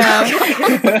the mood. Yeah.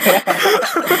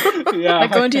 Yeah,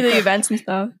 Like going to the events and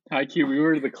stuff. high key, we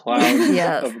were the clowns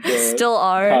Yeah, of the still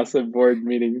are. passive board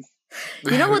meetings.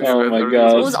 You know what's- Oh my What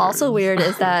God. was also weird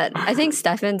is that I think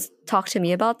Stefan's talked to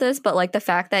me about this, but like the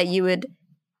fact that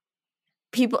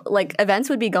people like events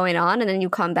would be going on and then you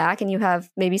come back and you have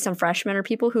maybe some freshmen or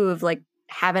people who have like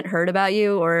haven't heard about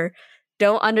you or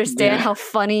don't understand Yeah. how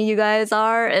funny you guys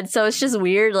are, and so it's just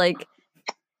weird. Like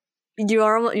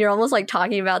you're almost like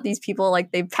talking about these people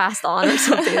like they passed on or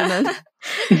something, and then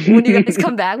when you guys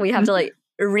come back, we have to like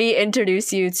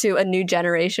reintroduce you to a new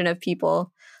generation of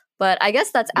people. But I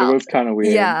guess that's It out. was kind of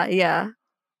weird. Yeah.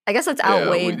 I guess that's Yeah, we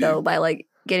outweighed do. though by like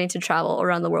getting to travel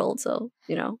around the world. So,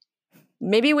 you know,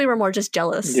 maybe we were more just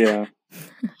jealous. Yeah.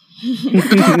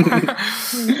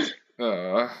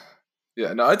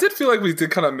 Yeah, no, I did feel like we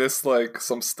did kind of miss like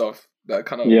some stuff that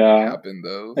kind of Yeah. happened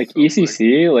though. Like So it's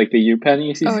ECC, like the UPenn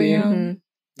ECC. Oh, yeah. Mhm.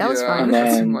 That was yeah, fun. And that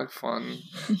then- seemed like fun.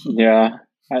 Yeah,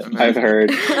 Amazing. I've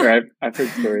heard, or I've heard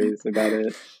stories about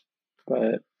it,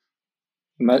 but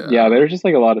Yeah. yeah, there were just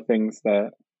like a lot of things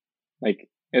that, like,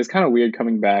 it was kind of weird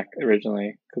coming back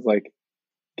originally because like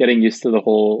getting used to the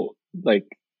whole like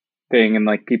thing and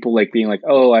like people like being like,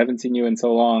 oh, I haven't seen you in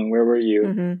so long. Where were you?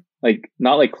 Mhm. Like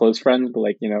not like close friends, but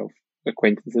like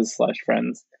acquaintances /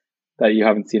 friends that you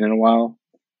haven't seen in a while,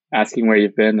 asking where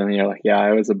you've been, and you're like, yeah,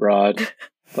 I was abroad,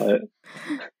 but.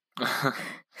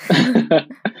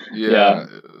 Yeah,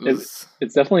 it was-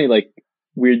 It's definitely like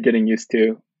weird getting used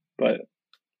to, but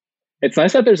it's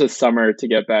nice that there's a summer to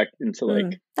get back into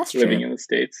like That's living true. in the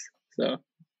States. So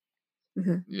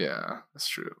yeah, that's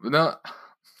true. But no,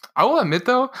 I will admit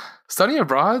though, studying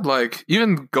abroad, like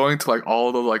even going to like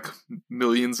all the like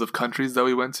millions of countries that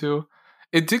we went to,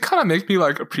 it did kind of make me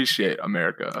like appreciate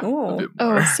America Oh. a bit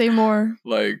more. Oh, say more.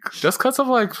 Like just because of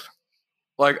like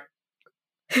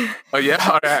oh yeah,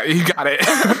 all right, you got it.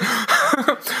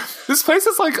 This place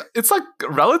is like it's like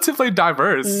relatively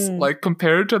diverse, like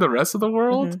compared to the rest of the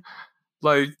world. Mhm.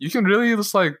 Like you can really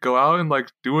just like go out and like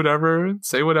do whatever,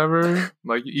 say whatever,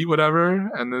 like eat whatever,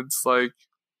 and it's like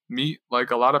meet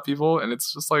like a lot of people, and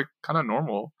it's just like kind of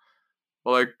normal.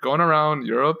 But like going around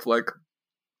Europe, like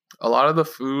a lot of the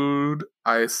food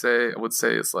I would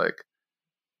say is like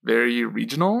very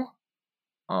regional.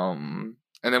 And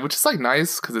then which is like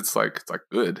nice because it's like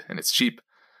good and it's cheap.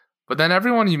 But then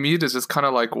everyone you meet is just kind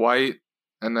of like white,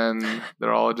 and then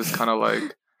they're all just kind of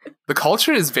like the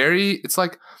culture is it's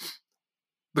like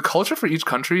the culture for each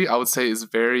country I would say is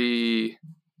very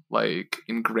like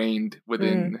ingrained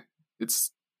within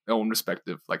its own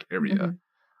respective like area. Mhm.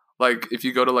 Like if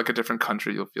you go to like a different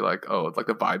country, you'll feel like, oh, like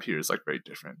the vibe here is like very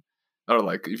different. Or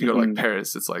like if you go to like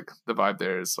Paris, it's like the vibe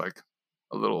there is like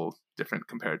a little different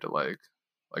compared to like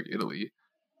Italy.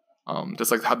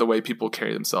 Just like how the way people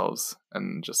carry themselves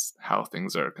and just how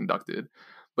things are conducted.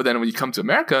 But then when you come to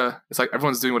America, it's like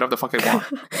everyone's doing whatever the fuck they want.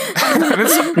 And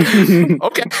it's like,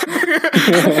 okay.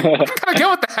 I kind of get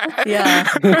with that. Yeah.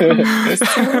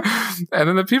 And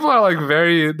then the people are like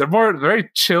very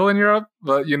chill in Europe,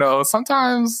 but you know,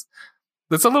 sometimes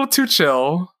it's a little too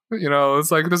chill. You know,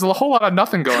 it's like there's a whole lot of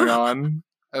nothing going on.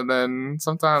 And then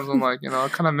sometimes I'm like, you know, I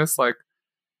kind of miss like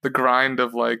the grind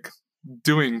of like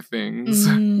doing things.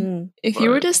 Mm. If you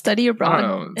were But, to study abroad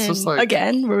know, it's just and like-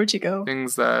 again, where would you go?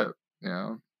 Things that, you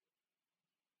know.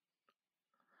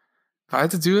 If I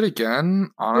had to do it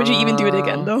again, Would you even do it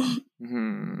again though?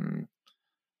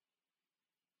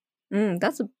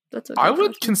 That's a I good would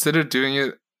question. consider doing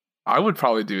it. I would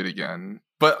probably do it again,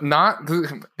 but not.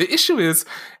 The issue is,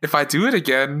 if I do it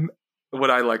again, would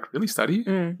I like really study?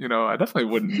 Mm. You know, I definitely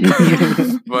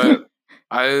wouldn't. But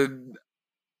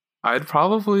I'd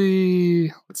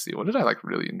probably, let's see, what did I like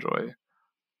really enjoy?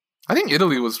 I think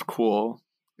Italy was cool.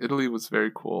 Italy was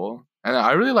very cool, and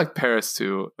I really liked Paris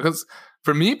too, because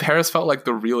for me, Paris felt like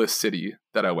the realest city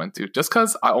that I went to. Just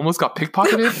because I almost got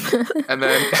pickpocketed, and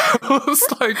then it was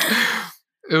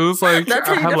like That's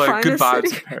how I you had like define good a vibes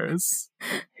city. in Paris.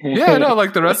 Yeah, no,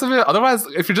 like the rest of it. Otherwise,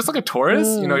 if you're just like a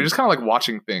tourist, you know, you're just kind of like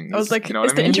watching things. I was like, you know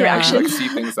it's what I the mean? You interaction. like see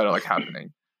things that are like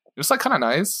happening. It's like kind of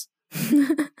nice.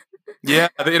 Yeah,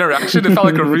 the interaction, it felt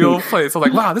like a real place. I'm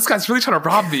like, wow, this guy's really trying to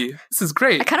rob me. This is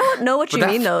great. I kind of know what But you that-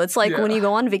 mean though. It's like when yeah. you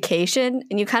go on vacation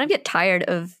and you kind of get tired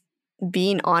of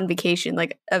being on vacation,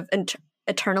 like of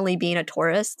eternally being a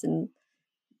tourist, and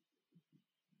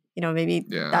you know maybe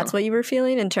Yeah. that's what you were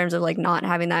feeling in terms of like not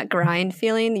having that grind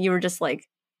feeling. You were just like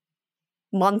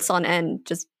months on end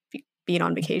just being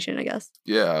on vacation, I guess.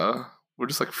 Yeah, we're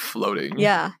just like floating.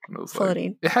 Yeah, And it was, like,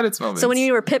 floating. it had its moments. So when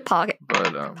you were but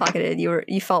pocketed,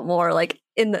 you felt more like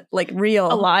in the like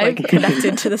real, Alive. like,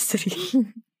 connected to the city.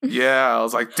 Yeah, I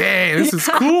was like, dang, this is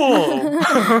cool.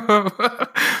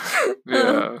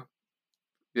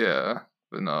 Yeah.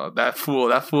 But no, that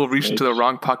fool reached into the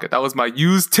wrong pocket. That was my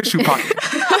used tissue pocket.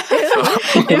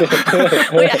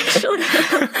 Wait, actually.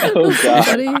 Oh god.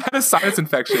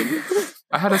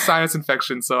 I had a sinus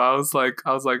infection. So I was like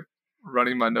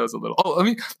running my nose a little. Oh,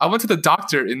 I went to the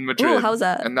doctor in Madrid. Ooh, how's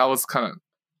that? And that was kind of,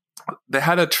 they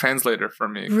had a translator for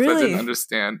me because I Really? didn't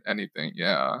understand anything.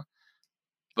 Yeah.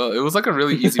 But it was like a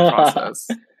really easy process.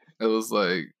 It was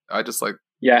like, I just like,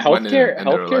 Yeah, went in and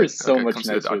they were healthcare like, is so okay, much come to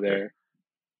the nicer doctor. there.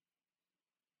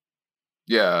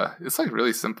 Yeah, it's like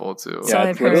really simple too. So Yeah, I've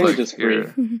it's literally heard. just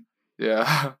free.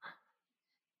 Yeah.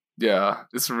 Yeah,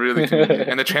 it's really convenient.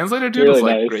 And the translator dude Really was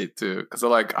like nice. great too. Because they're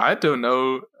like, I don't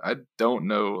know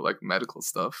like medical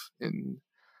stuff in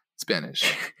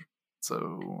Spanish.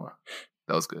 So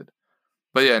that was good.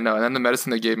 But yeah, no, and then the medicine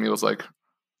they gave me was like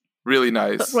really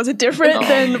nice. Was it different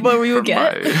than what we would for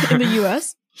get my- in the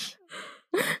US?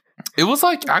 It was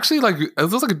like actually like it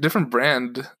was like a different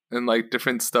brand and like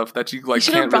different stuff that you like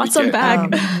should have can't brought really some get. back.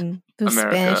 The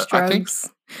America, Spanish I think- drugs.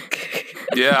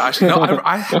 Yeah, actually, no,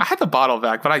 I had the bottle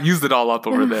back, but I used it all up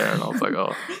over there, and I was like,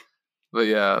 oh. But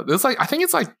yeah, there's like I think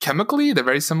it's like chemically they're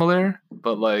very similar,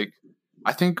 but like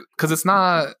I think because it's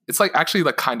like actually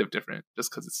like kind of different,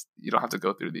 just because it's you don't have to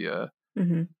go through the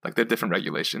Mhm. like the different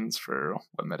regulations for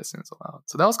what medicine is allowed.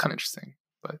 So that was kind of interesting,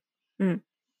 but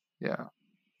yeah.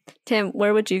 Tim,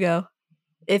 where would you go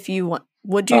if you want?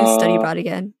 Would you study abroad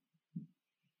again?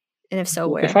 And if so,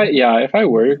 where? If I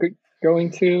were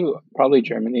going to, probably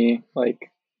Germany.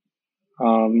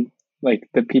 Like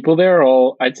the people there are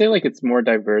all, I'd say like it's more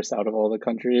diverse out of all the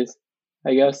countries,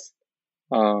 I guess.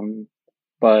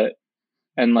 But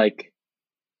and like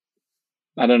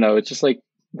I don't know, it's just like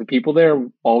the people there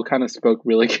all kind of spoke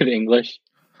really good English,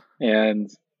 and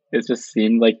it just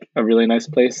seemed like a really nice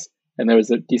place. And there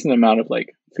was a decent amount of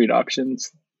like food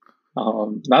options.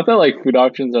 Not that like food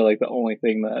options are like the only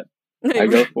thing that I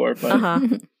go for, but Uh-huh.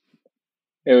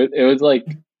 it was like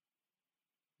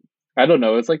I don't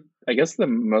know. It's like I guess the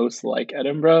most like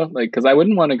Edinburgh, like because I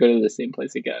wouldn't want to go to the same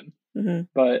place again. Mhm.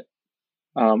 But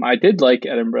I did like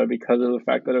Edinburgh because of the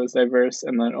fact that it was diverse,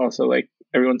 and then also like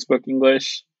everyone spoke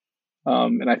English,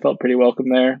 and I felt pretty welcome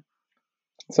there.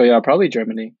 So yeah, probably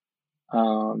Germany.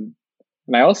 And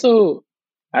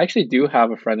I actually do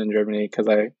have a friend in Germany because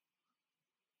I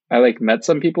like met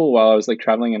some people while I was like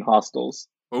traveling in hostels,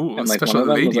 Oh, a and like one special of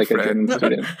them lady was like a friend. German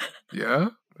student. Yeah.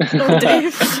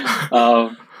 Oh,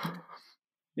 Dave.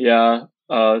 Yeah.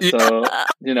 So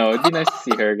you know, it'd be nice to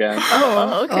see her again.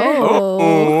 Oh, okay.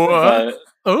 Oh. But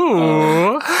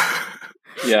Oh.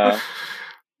 yeah.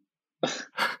 Oh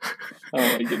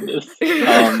my goodness.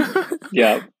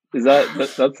 Yeah. Is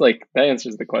that's like that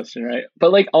answers the question, right?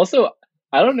 But like also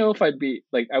I don't know if I'd be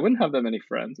like I wouldn't have that many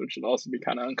friends, which would also be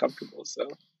kind of uncomfortable. So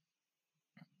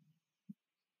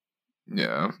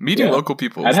Yeah, meeting Yeah. local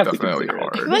people I'd is have to definitely consider it.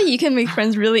 I feel hard. like you can make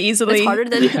friends really easily. It's harder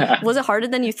than. Yeah. Was it harder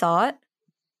than you thought?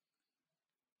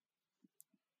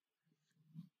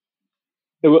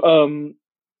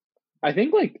 I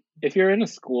think like if you're in a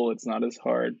school, it's not as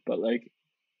hard, but like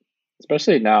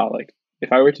especially now, like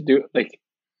if I were to do like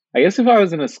I guess if I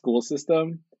was in a school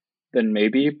system, then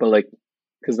maybe, but like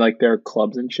because like there are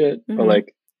clubs and shit, but Mhm.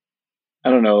 like I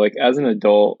don't know, like as an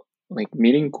adult, like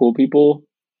meeting cool people,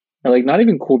 or like not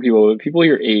even cool people, but people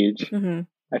your age, Hmm.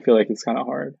 I feel like it's kind of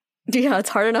hard. Yeah, it's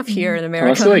hard enough here in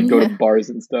Unless America. you like go to Yeah. bars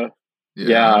and stuff.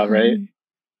 Yeah, right.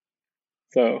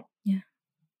 So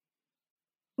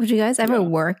Would you guys ever Yeah.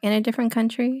 work in a different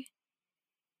country?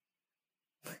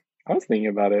 I was thinking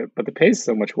about it, but the pay is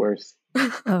so much worse.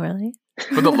 Oh, really?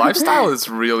 But the lifestyle is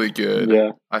really good.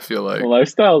 Yeah, I feel like the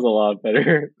lifestyle is a lot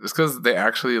better. it's because they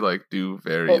actually like do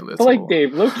very But, little. but like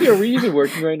Dave, low-key, are we even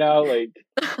working right now? Like,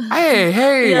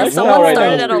 hey, Yeah, Lifestyle someone right now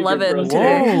started is at pretty good 11 for us.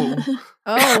 today.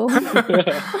 Oh.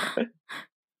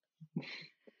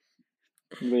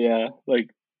 But yeah, like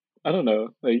I don't know.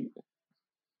 Like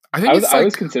I think I it's was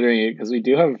like considering it because we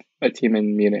do have a team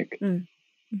in Munich. yeah,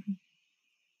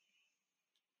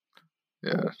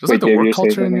 just Wait, like the Dave, work you're saying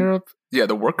culture in something? Europe. Yeah,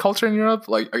 the work culture in Europe.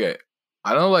 Like okay,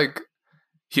 I don't know. Like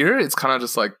here, it's kind of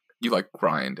just like you like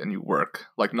grind and you work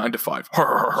like 9 to 5.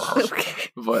 Okay.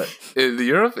 But in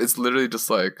Europe, it's literally just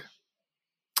like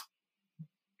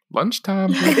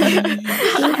lunchtime. Do they have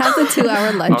the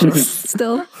 2-hour lunches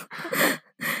still?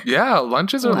 Yeah,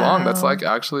 lunches are long. That's Wow. like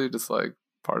actually just like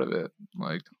part of it.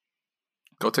 Like,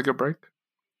 go take a break,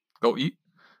 go eat,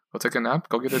 go take a nap,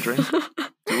 go get a drink,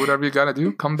 do whatever you gotta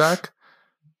do. Come back,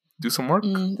 do some work,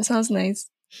 That sounds nice.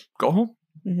 go home.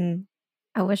 Mhm.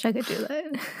 I wish I could do that.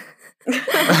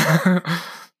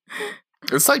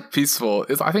 It's like peaceful.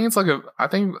 I think it's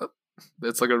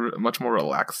like a much more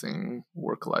relaxing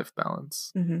work-life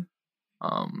balance. Mhm.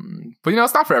 But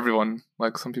it's not for everyone.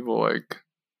 Like some people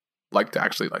like to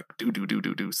actually like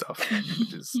do stuff,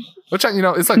 which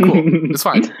it's like cool. It's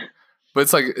fine,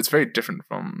 but it's very different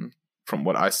from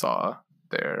what I saw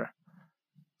there.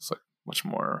 It's like much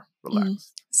more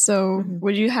relaxed. So, Mhm.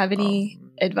 would you have any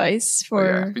advice But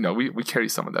for yeah, we carry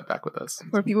some of that back with us.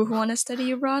 for people who want to study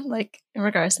abroad, like in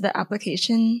regards to the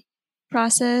application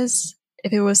process,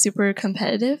 if it was super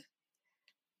competitive?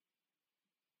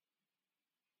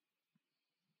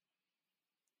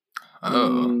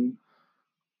 Oh,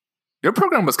 your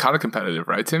program was kind of competitive,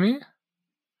 right, Timmy?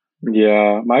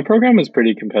 Yeah, my program was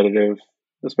pretty competitive,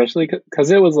 especially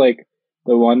because it was like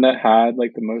the one that had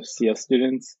like the most CS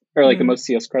students or like the most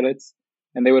CS credits,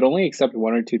 and they would only accept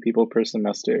 1 or 2 people per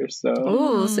semester. So,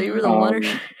 Ooh, so you were the one.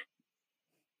 um,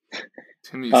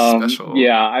 Timmy's special.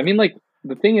 yeah, I mean, like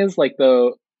the thing is, like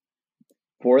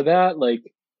for that, like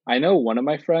I know one of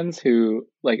my friends who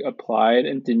like applied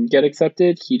and didn't get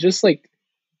accepted. He just like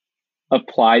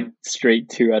applied straight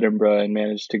to Edinburgh and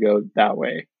managed to go that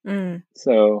way. Mm.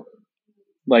 So,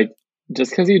 like,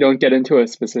 just because you don't get into a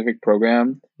specific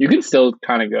program, you can still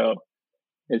kind of go.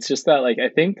 It's just that, like, I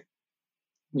think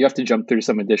you have to jump through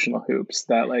some additional hoops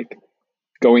that, like,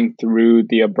 going through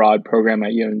the abroad program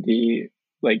at UMD,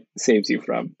 like, saves you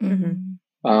from.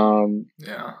 Mhm.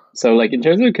 Yeah. So, like, in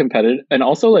terms of competitive, and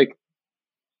also, like,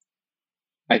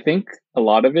 I think a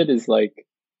lot of it is, like,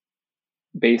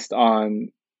 based on,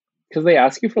 because they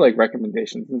ask you for, like,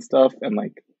 recommendations and stuff and,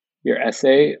 like, your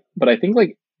essay. But I think,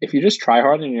 like, if you just try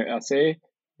hard in your essay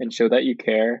and show that you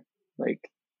care, like,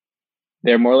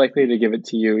 they're more likely to give it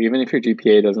to you, even if your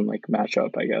GPA doesn't, like, match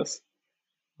up, I guess.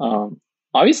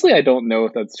 Obviously, I don't know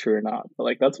if that's true or not, but,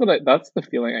 like, that's the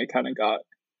feeling I kind of got.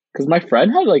 Because my friend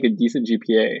had, like, a decent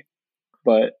GPA,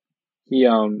 but he,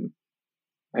 I'm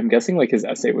guessing, like, his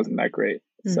essay wasn't that great.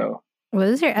 So, What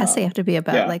does your essay have to be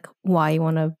about? yeah. Like why you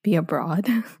want to be abroad?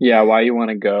 yeah, why you want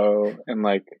to go and,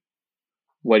 like,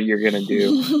 what you're gonna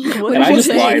do. What And did I you just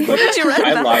say? lied. What Like, did you write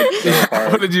I about? lied so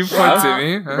hard. What did you put, Wow.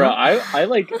 Timmy? Huh? Bro, I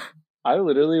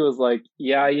literally was like,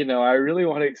 yeah, I really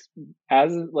want to,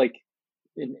 as like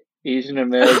an Asian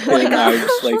American, I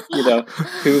just, like,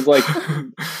 who's like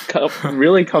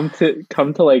really come to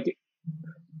like,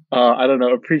 I don't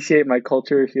know, appreciate my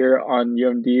culture here on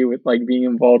UMD with like being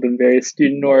involved in various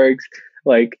student orgs.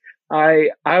 Like, I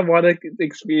want to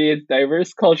experience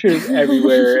diverse cultures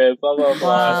everywhere and blah blah blah.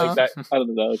 Wow. Like that, I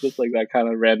don't know, just like that kind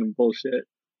of random bullshit.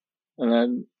 And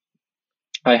then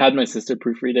I had my sister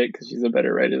proofread it because she's a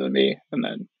better writer than me. And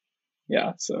then,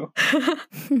 yeah, so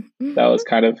that was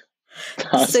kind of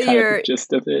the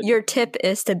gist of it. Your tip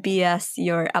is to BS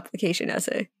your application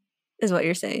essay, is what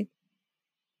you're saying.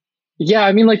 Yeah,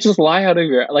 I mean, like, just lie out of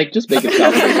your, like, just make it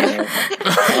sound.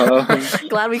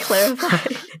 Glad we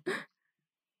clarified.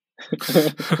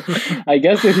 I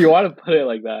guess if you want to put it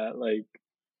like that, like,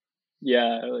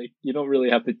 yeah, like, you don't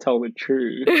really have to tell the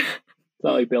truth. It's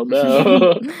not like they'll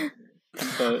know.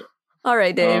 But, all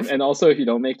right, Dave. and also, if you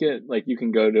don't make it, like, you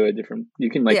can go to a different,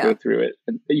 you can, like, go through it,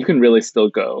 and you can really still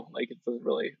go. Like, it doesn't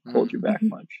really hold you back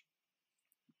much.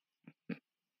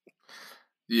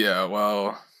 Yeah,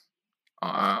 well,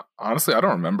 honestly, I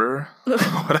don't remember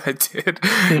what I did.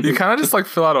 You kind of just like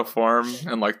fill out a form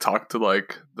and like talk to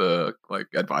like the like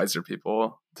advisor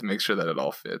people to make sure that it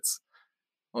all fits.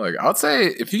 Like, I would say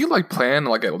if you like plan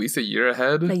like at least a year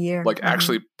ahead, like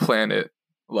actually plan it,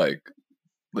 like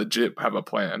legit have a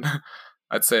plan,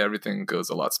 I'd say everything goes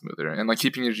a lot smoother. And like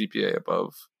keeping your GPA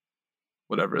above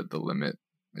whatever the limit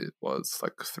it was,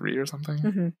 like 3 or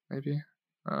something, maybe.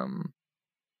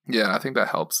 Yeah, I think that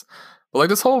helps. But like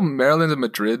this whole Maryland and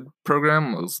Madrid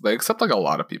program they accept like a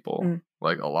lot of people,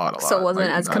 like a lot. So it wasn't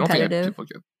like, as competitive.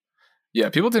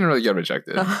 People didn't really get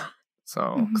rejected.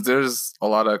 So because there's a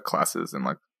lot of classes and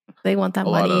like they want that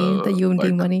money, the UMD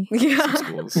like, money. Yeah,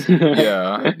 schools.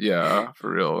 yeah,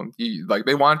 for real.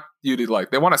 They want you to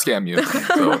they want to scam you,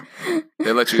 so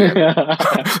they let you in.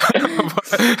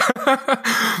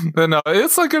 but no,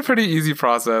 it's like a pretty easy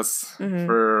process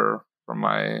from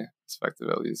my perspective,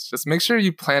 at least. Just make sure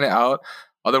you plan it out.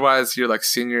 Otherwise, your like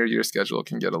senior year schedule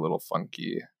can get a little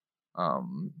funky.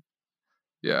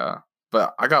 Yeah,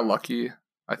 but I got lucky,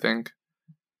 I think.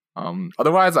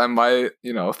 Otherwise, I might,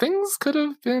 things could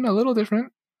have been a little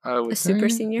different. I would say. Super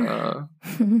senior.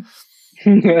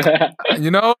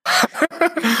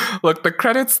 Look, the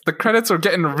credits are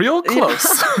getting real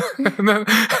close.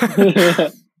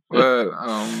 But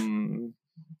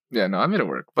yeah, no, I made it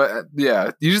work. But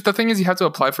yeah, the thing is you have to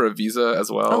apply for a visa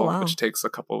as well, which takes a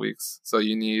couple weeks. So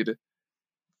you need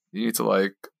to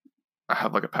like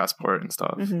have like a passport and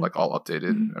stuff, Mhm. like all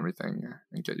updated Mhm. and everything,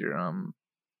 and get your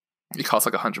it costs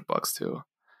like $100 too.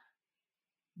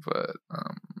 But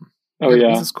Oh the yeah,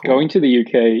 visa's cool. going to the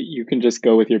UK, you can just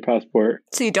go with your passport.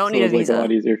 So you don't So need it a was like a lot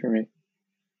visa. easier for me.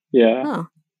 Yeah. Oh.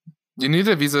 You need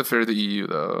a visa for the EU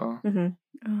though. Mm-hmm.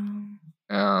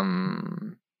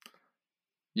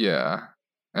 Yeah.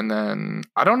 And then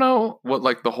I don't know what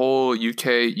like the whole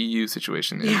UK EU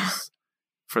situation is Yeah.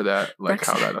 for that, like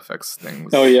how Brexit. that affects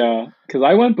things. Oh yeah, because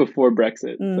I went before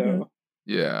Brexit, Mhm. so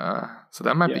Yeah. So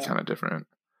that might be Yeah. kind of different.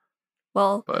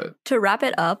 Well, But to wrap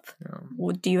it up,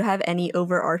 yeah. do you have any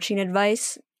overarching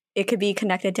advice? It could be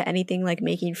connected to anything like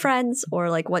making friends or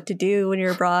like what to do when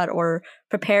you're abroad or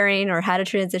preparing or how to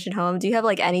transition home. Do you have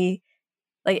like any,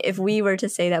 like if we were to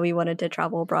say that we wanted to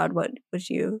travel abroad, what would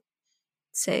you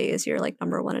say is your like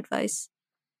number one advice?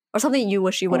 Or something you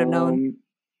wish you would have known?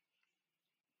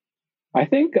 I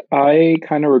think I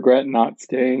kind of regret not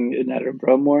staying in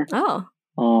Edinburgh more. Oh.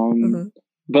 Um,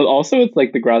 But also it's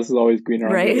like the grass is always greener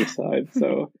on the Right. other side.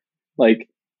 So like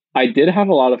I did have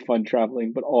a lot of fun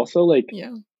traveling, but also like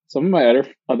Yeah. some of my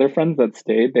other friends that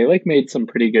stayed, they like made some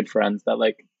pretty good friends that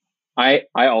like I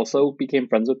also became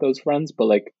friends with those friends, but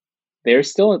like they're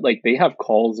still like they have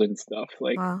calls and stuff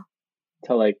like Wow.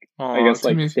 to like I Oh, guess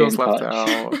like Timmy stay in feels left touch.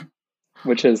 out.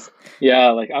 Which is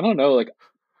yeah, like I don't know, like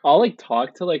I'll like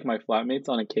talk to like my flatmates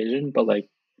on occasion, but like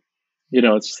you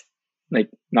know, it's like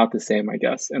not the same, I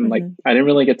guess. And like Mhm. I didn't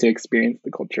really get to experience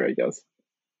the culture, I guess.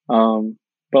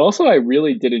 But also I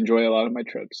really did enjoy a lot of my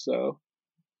trips, so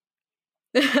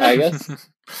I guess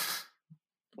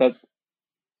that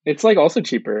it's like also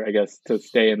cheaper, I guess, to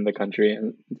stay in the country,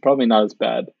 and it's probably not as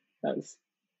bad as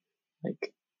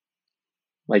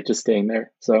like just staying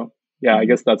there. So yeah, I Mhm.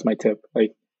 guess that's my tip.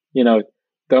 Like, you know,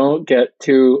 don't get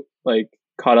too like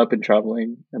caught up in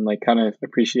traveling and like kind of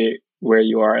appreciate where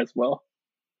you are as well.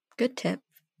 Good tip.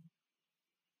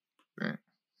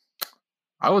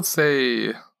 I would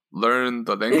say learn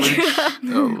the language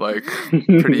like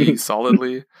pretty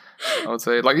solidly. I would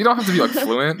say like you don't have to be like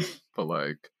fluent, but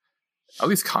like at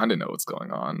least kind of know what's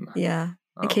going on. Yeah.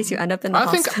 In case you end up in the I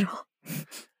think hospital.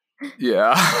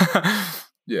 yeah.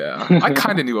 Yeah. I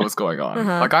kind of knew what was going on.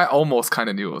 Uh-huh. Like I almost kind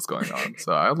of knew what was going on.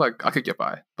 So I could get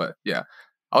by. But yeah.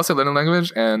 I would say learn a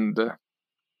language and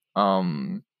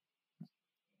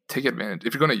take advantage.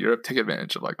 If you're going to Europe, take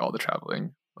advantage of like all the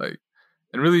traveling. Like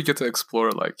and really get to explore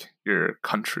like your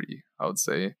country, I would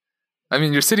say. I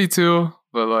mean your city too,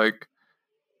 but like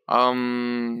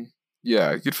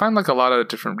yeah, you'd find like a lot of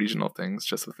different regional things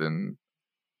just within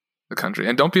the country.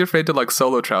 And don't be afraid to like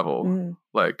solo travel. Mm.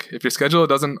 Like if your schedule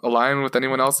doesn't align with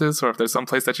anyone else's, or if there's some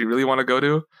place that you really want to go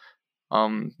to,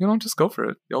 just go for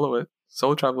it. YOLO it.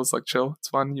 Solo travel is like chill. It's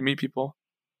fun. You meet people.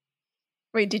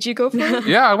 Wait, did you go for it?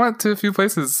 Yeah, I went to a few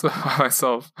places by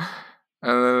myself.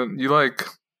 And then you like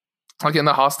in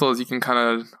the hostels, you can kind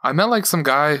of. I met like some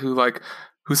guy who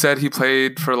said he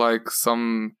played for like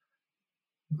some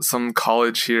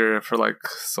college here for like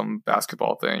some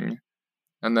basketball thing.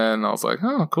 And then I was like,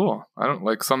 oh, cool. I don't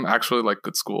like some actually like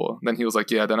good school. And then he was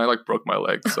like, yeah, then I like broke my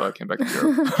leg. So I came back to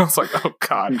Europe. I was like, oh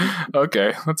God,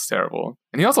 okay, that's terrible.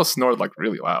 And he also snored like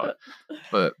really loud.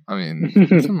 But I mean, you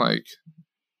can like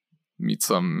meet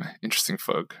some interesting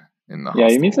folk in the Yeah,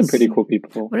 hostels. you meet some pretty cool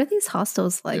people. What are these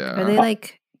hostels like? Yeah. Are they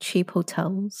like cheap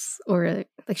hotels or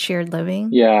like shared living?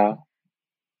 Yeah,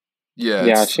 Yeah,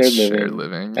 yeah, it's shared living.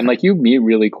 living. And like you meet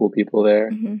really cool people there.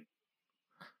 Mm-hmm.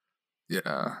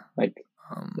 Yeah. Like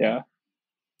yeah.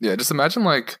 Yeah, just imagine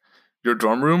like your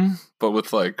dorm room, but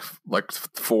with like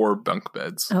 4 bunk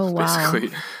beds. Oh, wow.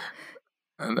 Basically.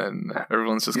 And then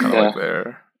everyone's just kind of like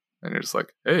there, and you're just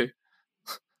like, hey,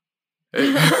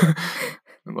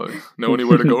 and like, know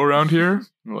anywhere to go around here?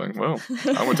 I'm like, well,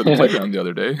 I went to the playground the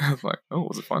other day. I'm like, oh,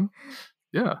 was it fun?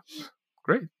 Yeah,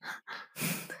 great.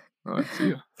 See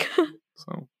ya.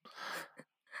 So,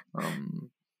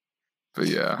 but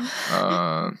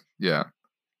yeah, yeah.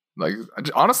 Like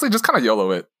honestly, just kind of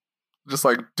YOLO it. Just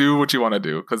like do what you want to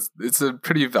do because it's a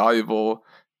pretty valuable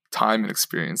time and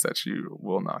experience that you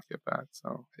will not get back.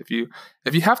 So if you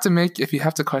have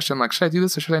to question like, should I do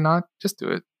this or should I not? Just do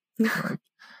it. Like,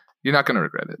 you're not gonna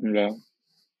regret it. Yeah.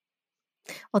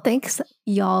 Well, thanks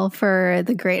y'all for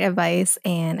the great advice,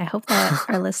 and I hope that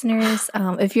our listeners,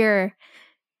 if you're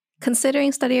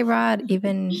considering study abroad,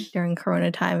 even during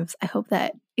Corona times, I hope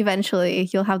that eventually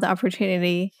you'll have the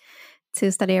opportunity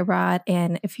to study abroad.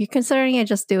 And if you're considering it,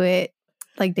 just do it,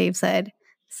 like Dave said.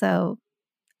 So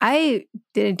I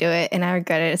didn't do it, and I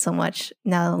regret it so much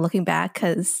now looking back,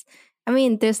 because I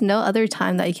mean, there's no other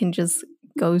time that you can just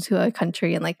go to a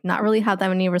country and like not really have that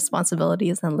many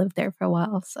responsibilities and live there for a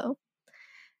while. So,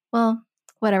 well,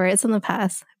 whatever, it's in the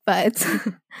past. But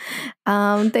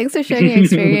thanks for sharing your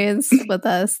experience with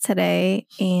us today.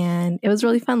 And it was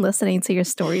really fun listening to your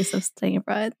stories of studying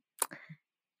abroad.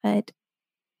 But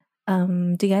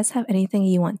do you guys have anything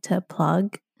you want to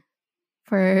plug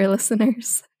for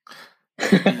listeners?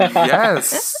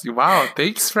 Yes. Wow.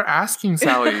 Thanks for asking,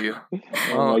 Sally.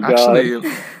 Oh my actually,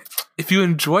 God. if you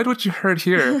enjoyed what you heard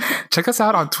here, check us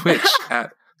out on Twitch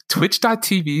at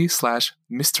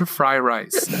twitch.tv/Mr. Fry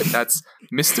Rice. That's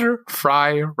Mr.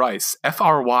 Fry Rice.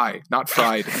 Fry, not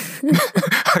fried.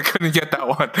 I couldn't get that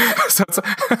one. So it's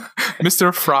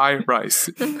Mr. Fry Rice.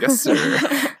 Yes, sir.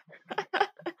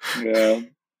 Yeah.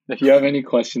 If you have any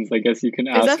questions, I guess you can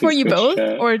ask. Is that for his you Twitch both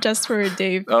chat. or just for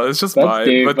Dave? Oh, it's just That's mine.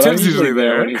 Dave, but but I'm Tim's usually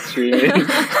there. when he's streaming.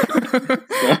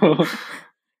 So,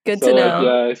 Good so to like, know.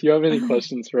 yeah, if you have any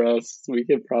questions for us, we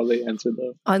could probably answer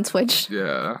them. On Twitch.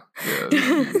 Yeah. Yeah.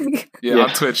 Yeah, on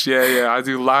Twitch. Yeah. I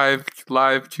do live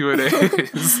Q&As.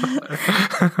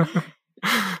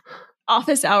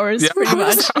 Office hours, pretty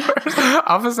much.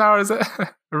 Office hours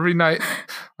every night.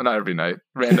 Well, not every night.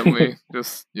 Randomly.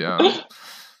 Just, yeah.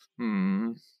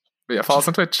 But yeah, follow us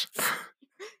on Twitch.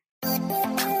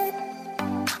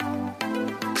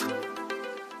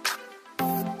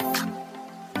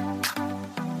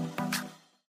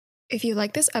 If you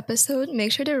like this episode,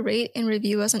 make sure to rate and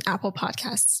review us on Apple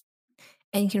Podcasts.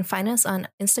 And you can find us on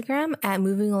Instagram at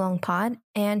Moving Along Pod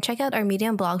and check out our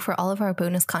Medium blog for all of our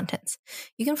bonus contents.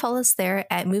 You can follow us there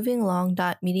at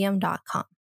movingalong.medium.com.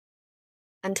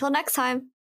 Until next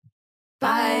time.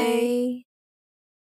 Bye.